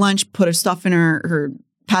 had her lunch, put her stuff in her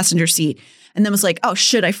passenger seat, and then was like, oh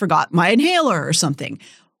shit, I forgot my inhaler or something.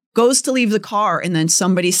 Goes to leave the car and then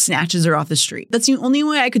somebody snatches her off the street. That's the only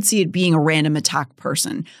way I could see it being a random attack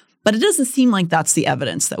person. But it doesn't seem like that's the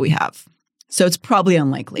evidence that we have. So it's probably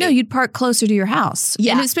unlikely. No, you'd park closer to your house.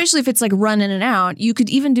 Yeah. And especially if it's like run in and out, you could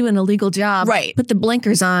even do an illegal job. Right. Put the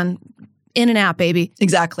blinkers on, in and out, baby.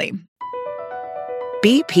 Exactly.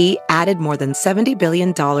 BP added more than $70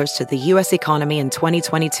 billion to the U.S. economy in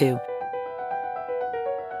 2022.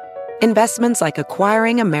 Investments like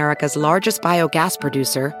acquiring America's largest biogas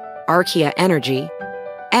producer, Archaea Energy,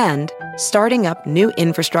 and starting up new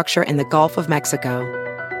infrastructure in the Gulf of Mexico.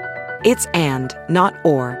 It's and, not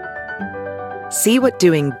or. See what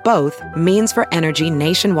doing both means for energy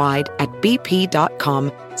nationwide at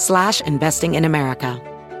bp.com/investing in America.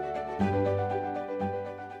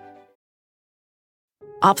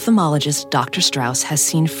 Ophthalmologist Dr. Strauss has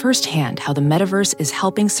seen firsthand how the metaverse is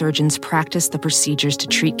helping surgeons practice the procedures to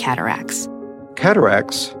treat cataracts.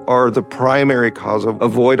 Cataracts are the primary cause of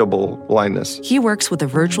avoidable blindness. He works with a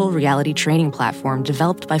virtual reality training platform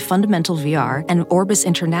developed by Fundamental VR and Orbis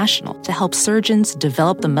International to help surgeons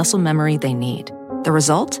develop the muscle memory they need. The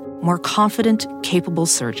result? More confident, capable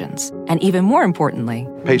surgeons. And even more importantly,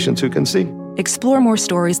 Patients who can see. explore more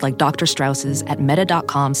stories like Dr. Strauss's at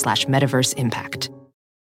meta.com/metaverseimpact.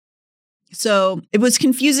 So it was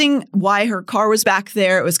confusing why her car was back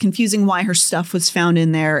there. It was confusing why her stuff was found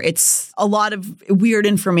in there. It's a lot of weird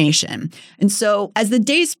information. And so as the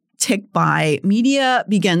days tick by, media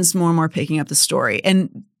begins more and more picking up the story.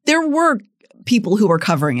 And there were people who were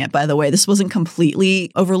covering it, by the way. This wasn't completely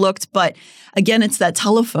overlooked. But again, it's that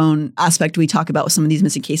telephone aspect we talk about with some of these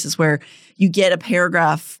missing cases where you get a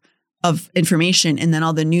paragraph of information and then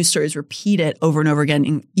all the news stories repeat it over and over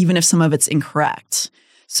again, even if some of it's incorrect.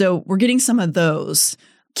 So we're getting some of those.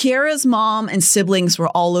 Kiara's mom and siblings were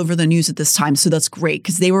all over the news at this time. So that's great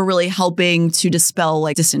because they were really helping to dispel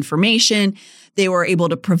like disinformation. They were able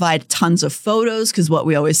to provide tons of photos because what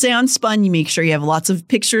we always say on Spun, you make sure you have lots of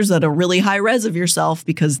pictures that are really high res of yourself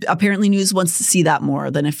because apparently news wants to see that more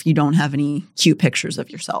than if you don't have any cute pictures of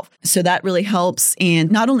yourself. So that really helps. And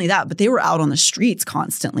not only that, but they were out on the streets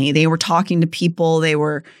constantly. They were talking to people. They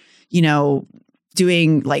were,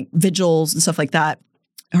 doing like vigils and stuff like that.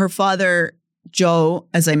 Her father, Joe,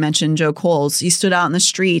 as I mentioned, Joe Coles, he stood out in the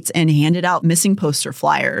streets and handed out missing poster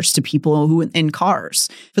flyers to people who in cars.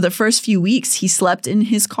 For the first few weeks, he slept in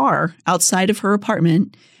his car outside of her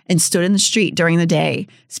apartment and stood in the street during the day,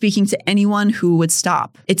 speaking to anyone who would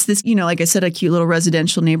stop. It's this, like I said, a cute little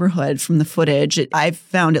residential neighborhood from the footage. I've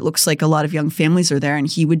found it looks like a lot of young families are there, and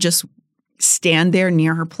he would just stand there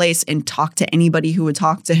near her place and talk to anybody who would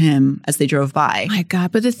talk to him as they drove by. My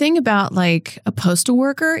God. But the thing about like a postal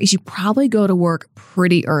worker is you probably go to work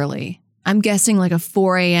pretty early. I'm guessing like a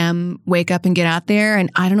 4 a.m. wake up and get out there. And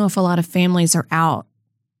I don't know if a lot of families are out,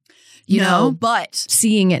 but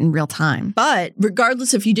seeing it in real time. But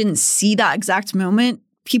regardless if you didn't see that exact moment,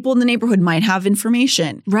 people in the neighborhood might have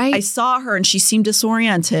information. Right. I saw her and she seemed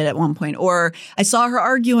disoriented at one point, or I saw her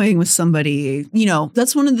arguing with somebody.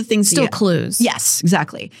 That's one of the things. Still clues. Yes,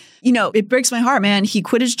 exactly. It breaks my heart, man. He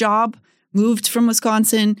quit his job, moved from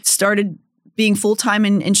Wisconsin, started being full-time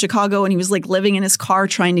in Chicago, and he was like living in his car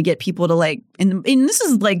trying to get people to like, and this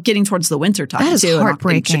is like getting towards the winter time. That is too,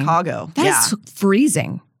 heartbreaking. In Chicago. That is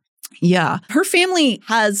freezing. Yeah. Her family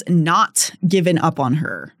has not given up on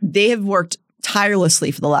her. They have worked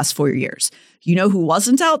tirelessly for the last 4 years. You know who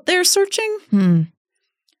wasn't out there searching?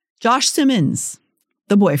 Josh Simmons,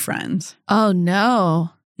 the boyfriend. Oh, no.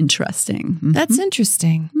 Interesting. That's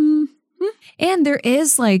interesting. And there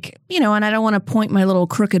is like, and I don't want to point my little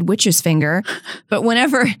crooked witch's finger, but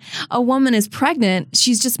whenever a woman is pregnant,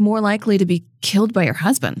 she's just more likely to be killed by her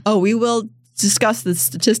husband. Oh, we will discuss the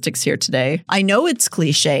statistics here today. I know it's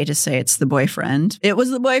cliche to say it's the boyfriend. It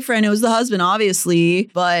was the boyfriend. It was the husband,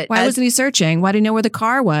 obviously. But why wasn't he searching? Why did he know where the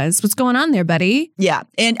car was? What's going on there, buddy? Yeah.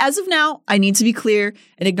 And as of now, I need to be clear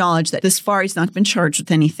and acknowledge that this far he's not been charged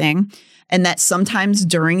with anything. And that sometimes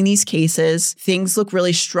during these cases, things look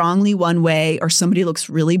really strongly one way or somebody looks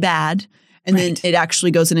really bad. And then it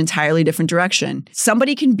actually goes an entirely different direction.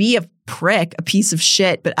 Somebody can be a prick, a piece of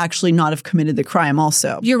shit, but actually not have committed the crime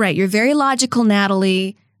also. You're right. You're very logical,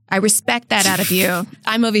 Natalie. I respect that out of you.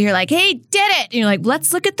 I'm over here like, hey, did it. And you're like,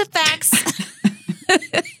 let's look at the facts.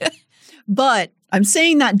 But I'm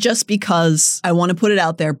saying that just because I want to put it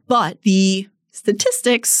out there. But the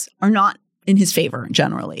statistics are not in his favor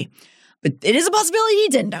generally. But it is a possibility he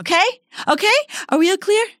didn't, okay? Okay? Are we all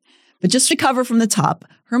clear? But just to cover from the top,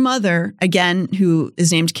 her mother, again, who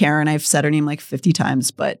is named Karen, I've said her name like 50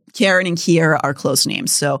 times, but Karen and Kiera are close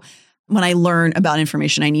names. So when I learn about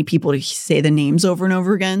information, I need people to say the names over and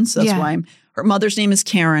over again. So that's why her mother's name is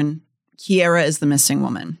Karen. Kiera is the missing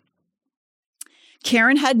woman.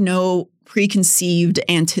 Karen had no preconceived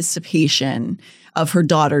anticipation of her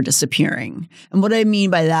daughter disappearing. And what I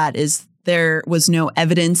mean by that is there was no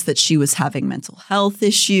evidence that she was having mental health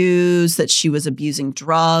issues, that she was abusing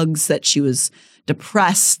drugs, that she was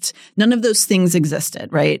depressed. None of those things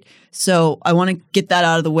existed, right? So I want to get that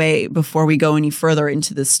out of the way before we go any further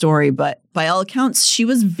into this story. But by all accounts, she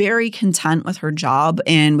was very content with her job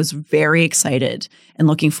and was very excited and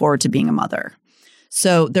looking forward to being a mother.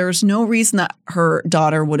 So there's no reason that her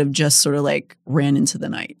daughter would have just sort of like ran into the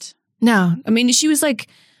night. No. I mean, she was like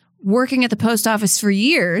working at the post office for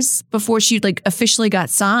years before she like officially got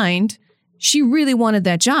signed. She really wanted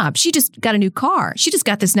that job. She just got a new car. She just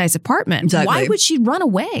got this nice apartment. Exactly. Why would she run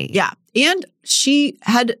away? Yeah. And she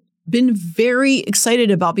had been very excited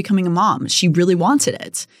about becoming a mom. She really wanted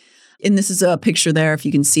it. And this is a picture there, if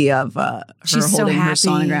you can see, of her holding her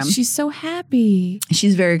sonogram. She's so happy.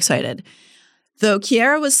 She's very excited. Though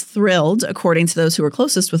Kiera was thrilled, according to those who were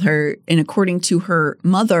closest with her, and according to her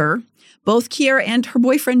mother, both Kiera and her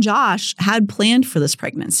boyfriend, Josh, had planned for this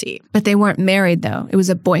pregnancy. But they weren't married, though. It was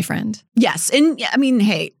a boyfriend. Yes. And I mean,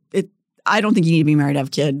 hey, I don't think you need to be married to have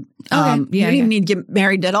a kid. You don't even need to get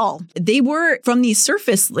married at all. They were, from the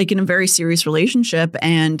surface, like in a very serious relationship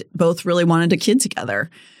and both really wanted a kid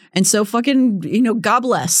together. And so fucking, God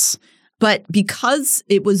bless. But because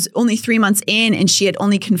it was only 3 months in and she had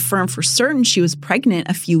only confirmed for certain she was pregnant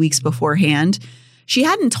a few weeks beforehand, she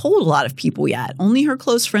hadn't told a lot of people yet. Only her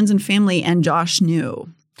close friends and family and Josh knew.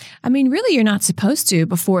 I mean, really, you're not supposed to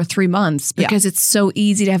before 3 months because it's so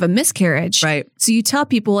easy to have a miscarriage. Right. So you tell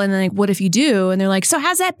people and then like, what if you do? And they're like, so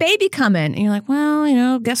how's that baby coming? And you're like,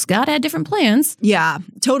 well, guess God had different plans. Yeah,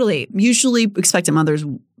 totally. Usually expectant mothers,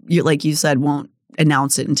 like you said, won't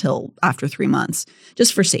announce it until after 3 months,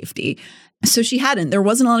 just for safety. So she hadn't. There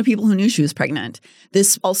wasn't a lot of people who knew she was pregnant.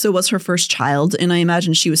 This also was her first child. And I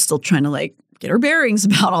imagine she was still trying to get her bearings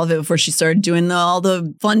about all of it before she started doing all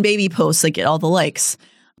the fun baby posts, get all the likes.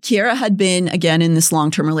 Kiera had been, again, in this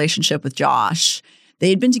long-term relationship with Josh. They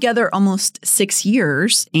had been together almost 6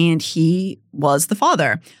 years, and he was the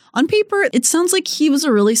father. On paper, it sounds like he was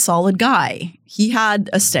a really solid guy. He had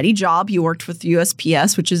a steady job. He worked with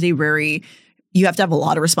USPS, which is you have to have a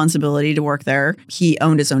lot of responsibility to work there. He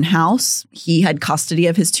owned his own house. He had custody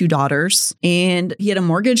of his 2 daughters, and he had a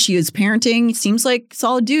mortgage. He was parenting. Seems like a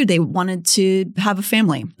solid dude. They wanted to have a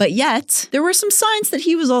family. But yet, there were some signs that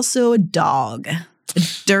he was also a dog. A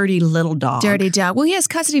dirty little dog. Dirty dog. Well, he has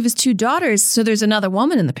custody of his 2 daughters, so there's another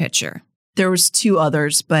woman in the picture. There was 2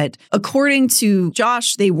 others, but according to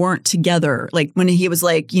Josh, they weren't together. When he was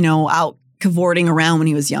out cavorting around when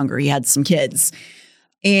he was younger, he had some kids.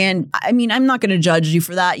 And I mean, I'm not going to judge you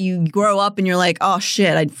for that. You grow up and you're like, oh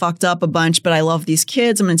shit, I fucked up a bunch, but I love these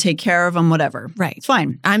kids. I'm going to take care of them, whatever. Right. It's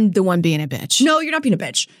fine. I'm the one being a bitch. No, you're not being a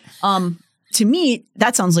bitch. To me,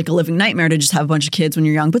 that sounds like a living nightmare to just have a bunch of kids when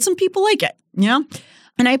you're young, but some people like it,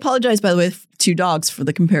 And I apologize, by the way, 2 dogs for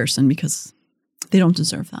the comparison because they don't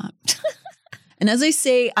deserve that. And as I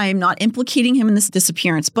say, I am not implicating him in this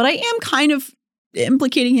disappearance, but I am kind of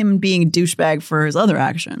implicating him in being a douchebag for his other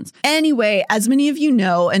actions. Anyway, as many of you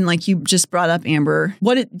know, and like you just brought up, Amber,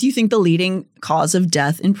 what do you think the leading cause of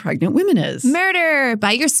death in pregnant women is? Murder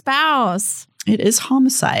by your spouse. It is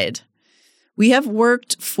homicide. We have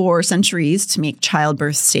worked for centuries to make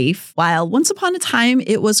childbirth safe, while once upon a time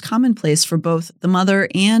it was commonplace for both the mother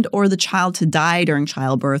and or the child to die during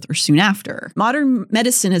childbirth or soon after. Modern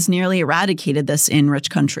medicine has nearly eradicated this in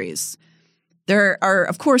rich countries. There are,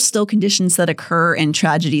 of course, still conditions that occur and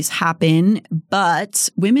tragedies happen, but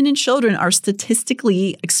women and children are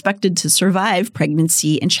statistically expected to survive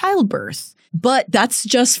pregnancy and childbirth. But that's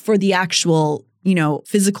just for the actual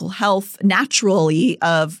physical health naturally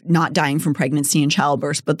of not dying from pregnancy and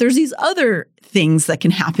childbirth. But there's these other things that can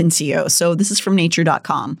happen to you. So this is from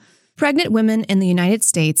nature.com. Pregnant women in the United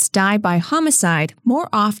States die by homicide more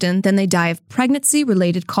often than they die of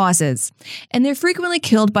pregnancy-related causes. And they're frequently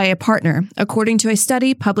killed by a partner, according to a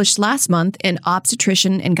study published last month in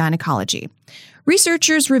Obstetrician and Gynecology.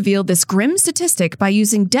 Researchers revealed this grim statistic by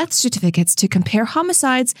using death certificates to compare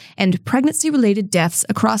homicides and pregnancy-related deaths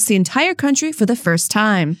across the entire country for the first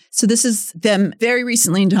time. So this is them very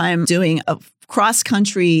recently in time doing a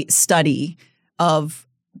cross-country study of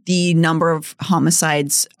the number of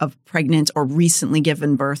homicides of pregnant or recently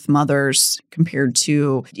given birth mothers compared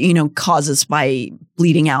to, causes by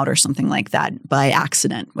bleeding out or something like that by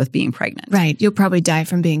accident with being pregnant. Right. You'll probably die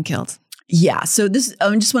from being killed. Yeah. So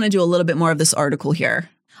I just want to do a little bit more of this article here.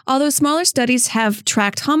 Although smaller studies have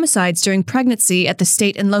tracked homicides during pregnancy at the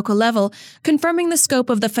state and local level, confirming the scope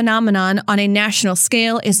of the phenomenon on a national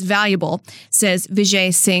scale is valuable, says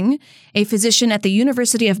Vijay Singh, a physician at the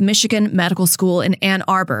University of Michigan Medical School in Ann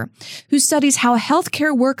Arbor, who studies how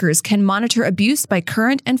healthcare workers can monitor abuse by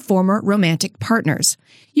current and former romantic partners.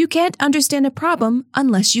 You can't understand a problem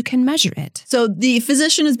unless you can measure it. So the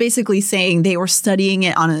physician is basically saying they were studying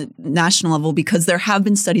it on a national level because there have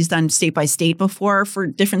been studies done state by state before for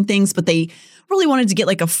different things, but they really wanted to get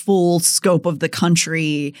like a full scope of the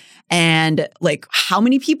country and like how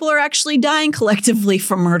many people are actually dying collectively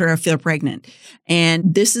from murder if they're pregnant.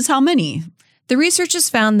 And this is how many. The researchers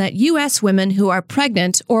found that U.S. women who are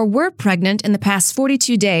pregnant or were pregnant in the past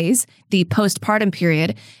 42 days, the postpartum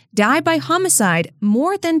period, die by homicide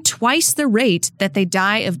more than twice the rate that they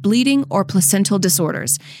die of bleeding or placental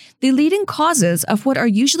disorders, the leading causes of what are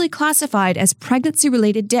usually classified as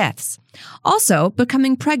pregnancy-related deaths. Also,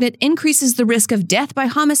 becoming pregnant increases the risk of death by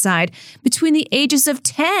homicide between the ages of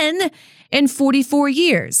 10 and 44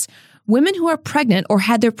 years. Women who are pregnant or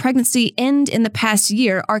had their pregnancy end in the past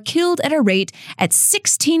year are killed at a rate at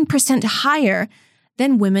 16% higher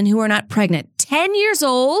than women who are not pregnant. 10 years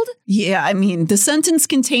old? Yeah, I mean, the sentence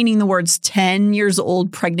containing the words 10 years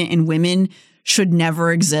old, pregnant, and women should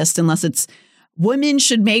never exist unless it's women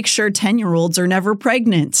should make sure 10-year-olds are never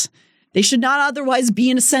pregnant. They should not otherwise be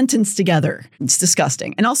in a sentence together. It's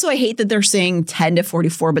disgusting. And also, I hate that they're saying 10 to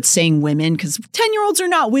 44, but saying women, because 10-year-olds are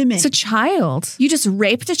not women. It's a child. You just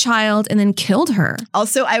raped a child and then killed her.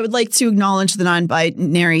 Also, I would like to acknowledge the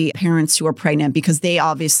non-binary parents who are pregnant because they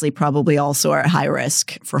obviously probably also are at high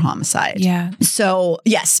risk for homicide. Yeah. So,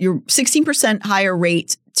 yes, you're 16% higher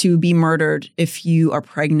rate to be murdered if you are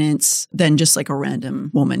pregnant than just like a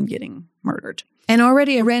random woman getting murdered. And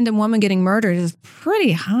already a random woman getting murdered is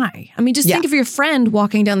pretty high. I mean, just think of your friend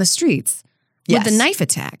walking down the streets with a knife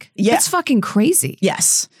attack. Yeah. That's fucking crazy.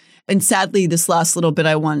 Yes. And sadly, this last little bit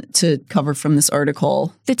I want to cover from this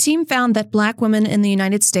article. The team found that Black women in the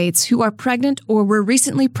United States who are pregnant or were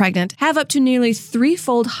recently pregnant have up to nearly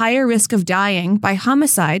threefold higher risk of dying by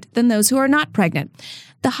homicide than those who are not pregnant,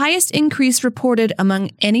 the highest increase reported among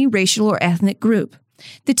any racial or ethnic group.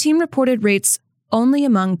 The team reported rates only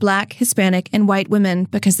among Black, Hispanic, and white women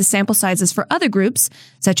because the sample sizes for other groups,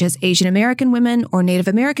 such as Asian American women or Native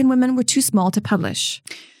American women, were too small to publish.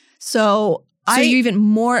 So you're even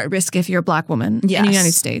more at risk if you're a Black woman in the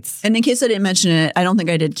United States. And in case I didn't mention it, I don't think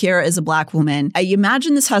I did. Kiara is a Black woman. I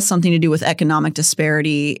imagine this has something to do with economic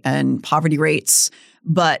disparity and poverty rates,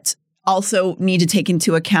 but also need to take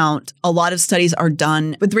into account a lot of studies are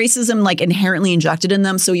done with racism like inherently injected in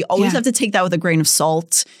them. So you always have to take that with a grain of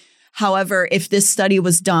salt. However, if this study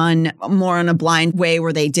was done more in a blind way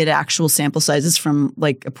where they did actual sample sizes from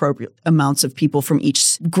like appropriate amounts of people from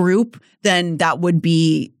each group, then that would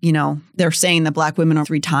be, they're saying that Black women are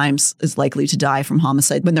 3 times as likely to die from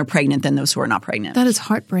homicide when they're pregnant than those who are not pregnant. That is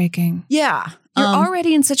heartbreaking. Yeah. You're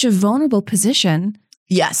already in such a vulnerable position.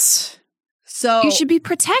 Yes. So you should be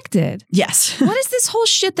protected. Yes. What is this whole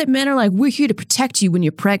shit that men are like, we're here to protect you when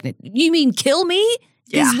you're pregnant? You mean kill me?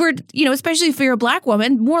 Because we're, especially if you're a Black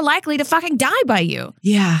woman, more likely to fucking die by you.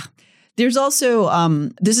 Yeah. There's also,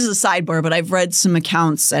 this is a sidebar, but I've read some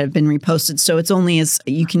accounts that have been reposted. So it's only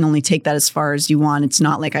you can only take that as far as you want. It's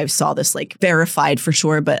not like I saw this like verified for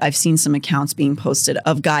sure, but I've seen some accounts being posted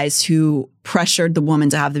of guys who pressured the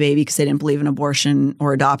woman to have the baby because they didn't believe in abortion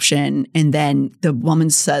or adoption. And then the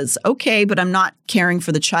woman says, okay, but I'm not caring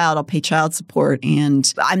for the child. I'll pay child support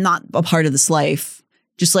and I'm not a part of this life.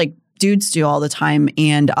 Just like dudes do all the time.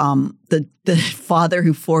 And the father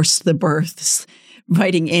who forced the births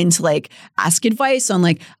writing in to like ask advice on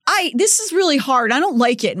like, this is really hard. I don't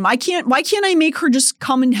like it. And why can't I make her just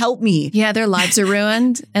come and help me? Yeah, their lives are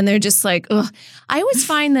ruined and they're just like, ugh. I always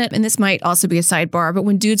find that, and this might also be a sidebar, but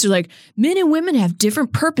when dudes are like, men and women have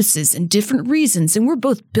different purposes and different reasons, and we're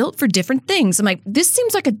both built for different things. I'm like, this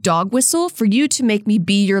seems like a dog whistle for you to make me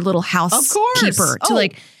be your little housekeeper. To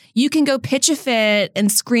like, you can go pitch a fit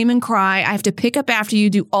and scream and cry. I have to pick up after you,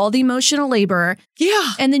 do all the emotional labor.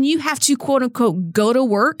 Yeah. And then you have to, quote unquote, go to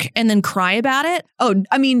work and then cry about it. Oh,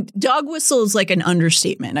 I mean, dog whistle is like an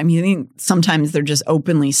understatement. I mean, I think sometimes they're just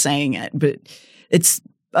openly saying it, but it's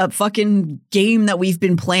a fucking game that we've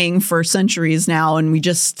been playing for centuries now. And we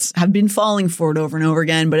just have been falling for it over and over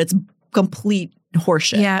again, but it's complete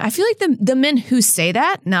horseshit. Yeah, I feel like the men who say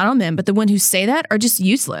that, not all men, but the ones who say that are just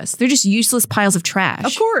useless. They're just useless piles of trash.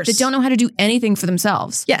 Of course. That don't know how to do anything for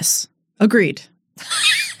themselves. Yes. Agreed.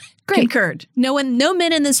 Great. Concurred. No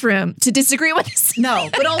men in this room to disagree with us. No,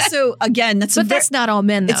 but also, again, that's not all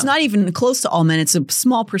men, though. It's not even close to all men. It's a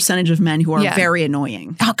small percentage of men who are very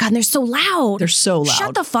annoying. Oh, God, and they're so loud. They're so loud.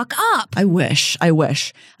 Shut the fuck up. I wish I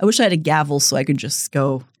had a gavel so I could just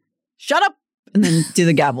go, shut up, and then do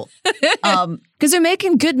the gavel. Because they're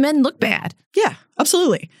making good men look bad. Yeah,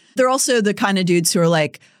 absolutely. They're also the kind of dudes who are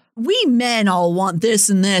like, we men all want this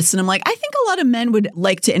and this. And I'm like, I think a lot of men would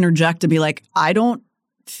like to interject and be like, I don't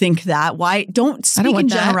think that. Why? Don't speak in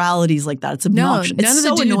generalities like that. It's obnoxious. No, it's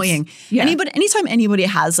so annoying. Yeah. Anytime anybody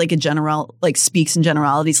has like a general, like speaks in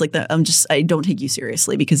generalities like that, I don't take you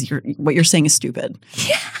seriously because what you're saying is stupid.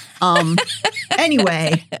 Yeah.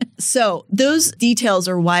 Anyway, so those details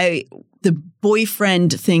are why the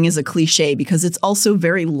boyfriend thing is a cliche, because it's also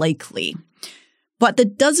very likely. But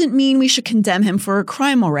that doesn't mean we should condemn him for a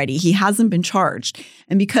crime already. He hasn't been charged.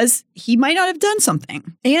 And because he might not have done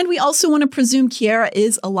something. And we also want to presume Kiera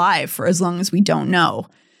is alive for as long as we don't know.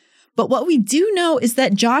 But what we do know is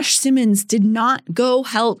that Josh Simmons did not go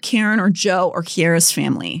help Karen or Joe or Kiera's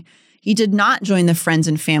family. He did not join the friends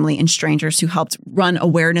and family and strangers who helped run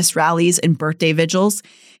awareness rallies and birthday vigils.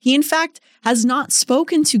 He, in fact, has not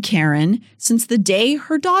spoken to Karen since the day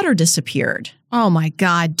her daughter disappeared. Oh my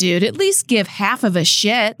God, dude. At least give half of a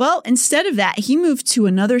shit. Well, instead of that, he moved to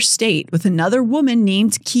another state with another woman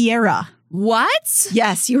named Kiera. What?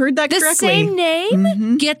 Yes, you heard that correctly. The same name?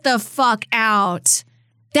 Mm-hmm. Get the fuck out.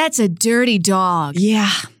 That's a dirty dog. Yeah.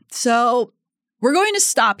 So we're going to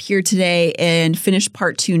stop here today and finish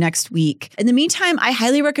part 2 next week. In the meantime, I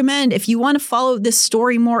highly recommend, if you want to follow this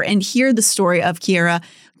story more and hear the story of Kiera,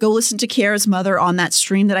 go listen to Kiera's mother on that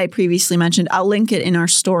stream that I previously mentioned. I'll link it in our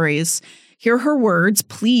stories. Hear her words,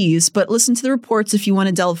 please, but listen to the reports if you want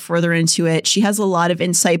to delve further into it. She has a lot of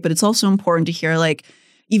insight, but it's also important to hear, like,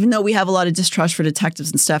 even though we have a lot of distrust for detectives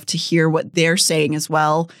and stuff, to hear what they're saying as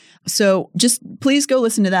well. So just please go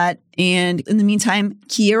listen to that. And in the meantime,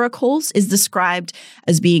 Kiera Coles is described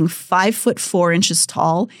as being 5'4"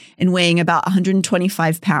 tall and weighing about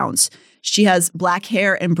 125 pounds. She has black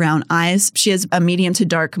hair and brown eyes. She has a medium to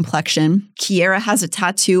dark complexion. Kiera has a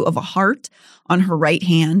tattoo of a heart on her right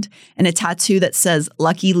hand and a tattoo that says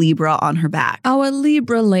Lucky Libra on her back. Oh, a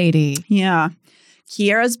Libra lady. Yeah.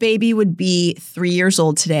 Kiera's baby would be 3 years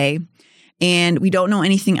old today. And we don't know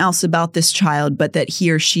anything else about this child, but that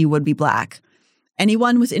he or she would be Black.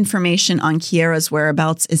 Anyone with information on Kiera's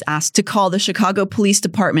whereabouts is asked to call the Chicago Police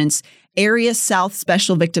Department's Area South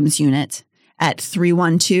Special Victims Unit at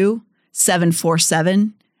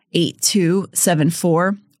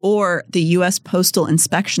 312-747-8274 or the U.S. Postal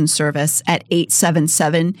Inspection Service at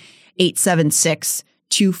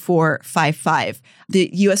 877-876-2455. The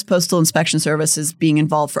U.S. Postal Inspection Service is being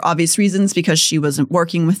involved for obvious reasons because she wasn't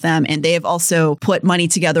working with them. And they have also put money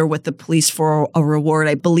together with the police for a reward.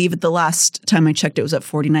 I believe at the last time I checked, it was at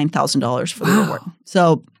 $49,000 for the reward.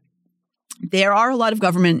 So there are a lot of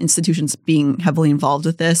government institutions being heavily involved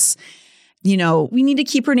with this. You know, we need to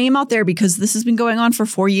keep her name out there because this has been going on for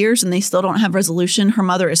 4 years and they still don't have resolution. Her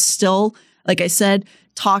mother is still, like I said,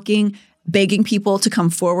 talking, begging people to come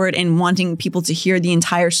forward and wanting people to hear the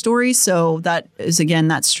entire story. So that is, again,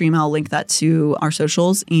 that stream. I'll link that to our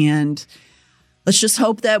socials. And let's just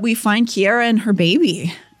hope that we find Kiera and her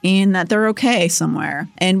baby. and that they're okay somewhere.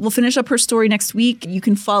 And we'll finish up her story next week. You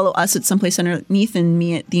can follow us at Someplace Underneath and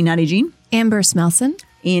me at The Natty Jean. Amber Smelson.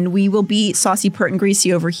 And we will be saucy, pert, and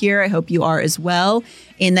greasy over here. I hope you are as well.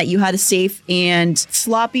 And that you had a safe and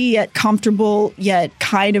sloppy yet comfortable yet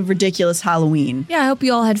kind of ridiculous Halloween. Yeah, I hope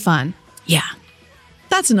you all had fun. Yeah.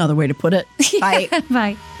 That's another way to put it. Bye.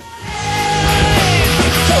 Bye.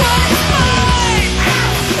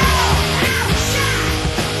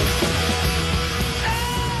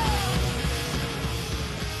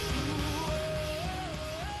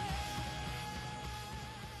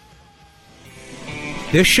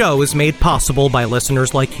 This show is made possible by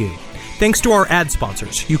listeners like you. Thanks to our ad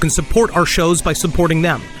sponsors, you can support our shows by supporting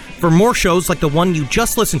them. For more shows like the one you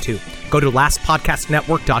just listened to, go to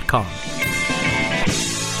lastpodcastnetwork.com.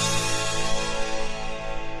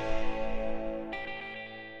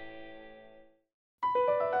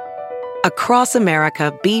 Across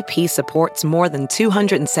America, BP supports more than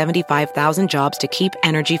 275,000 jobs to keep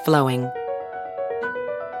energy flowing.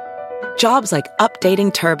 Jobs like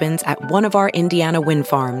updating turbines at one of our Indiana wind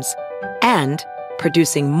farms and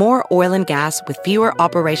producing more oil and gas with fewer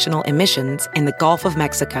operational emissions in the Gulf of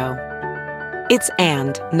Mexico. It's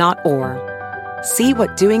and, not or. See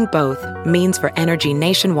what doing both means for energy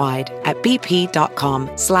nationwide at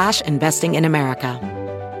bp.com/investing in America.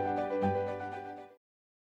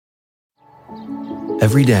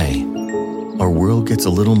 Every day, our world gets a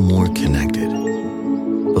little more connected,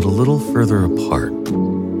 but a little further apart.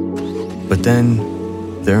 But then,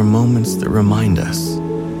 there are moments that remind us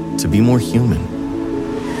to be more human.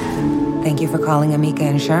 Thank you for calling Amica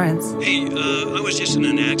Insurance. Hey, I was just in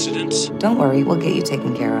an accident. Don't worry, we'll get you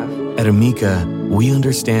taken care of. At Amica, we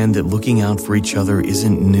understand that looking out for each other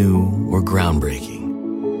isn't new or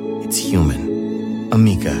groundbreaking. It's human.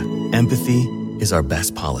 Amica, empathy is our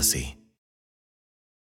best policy.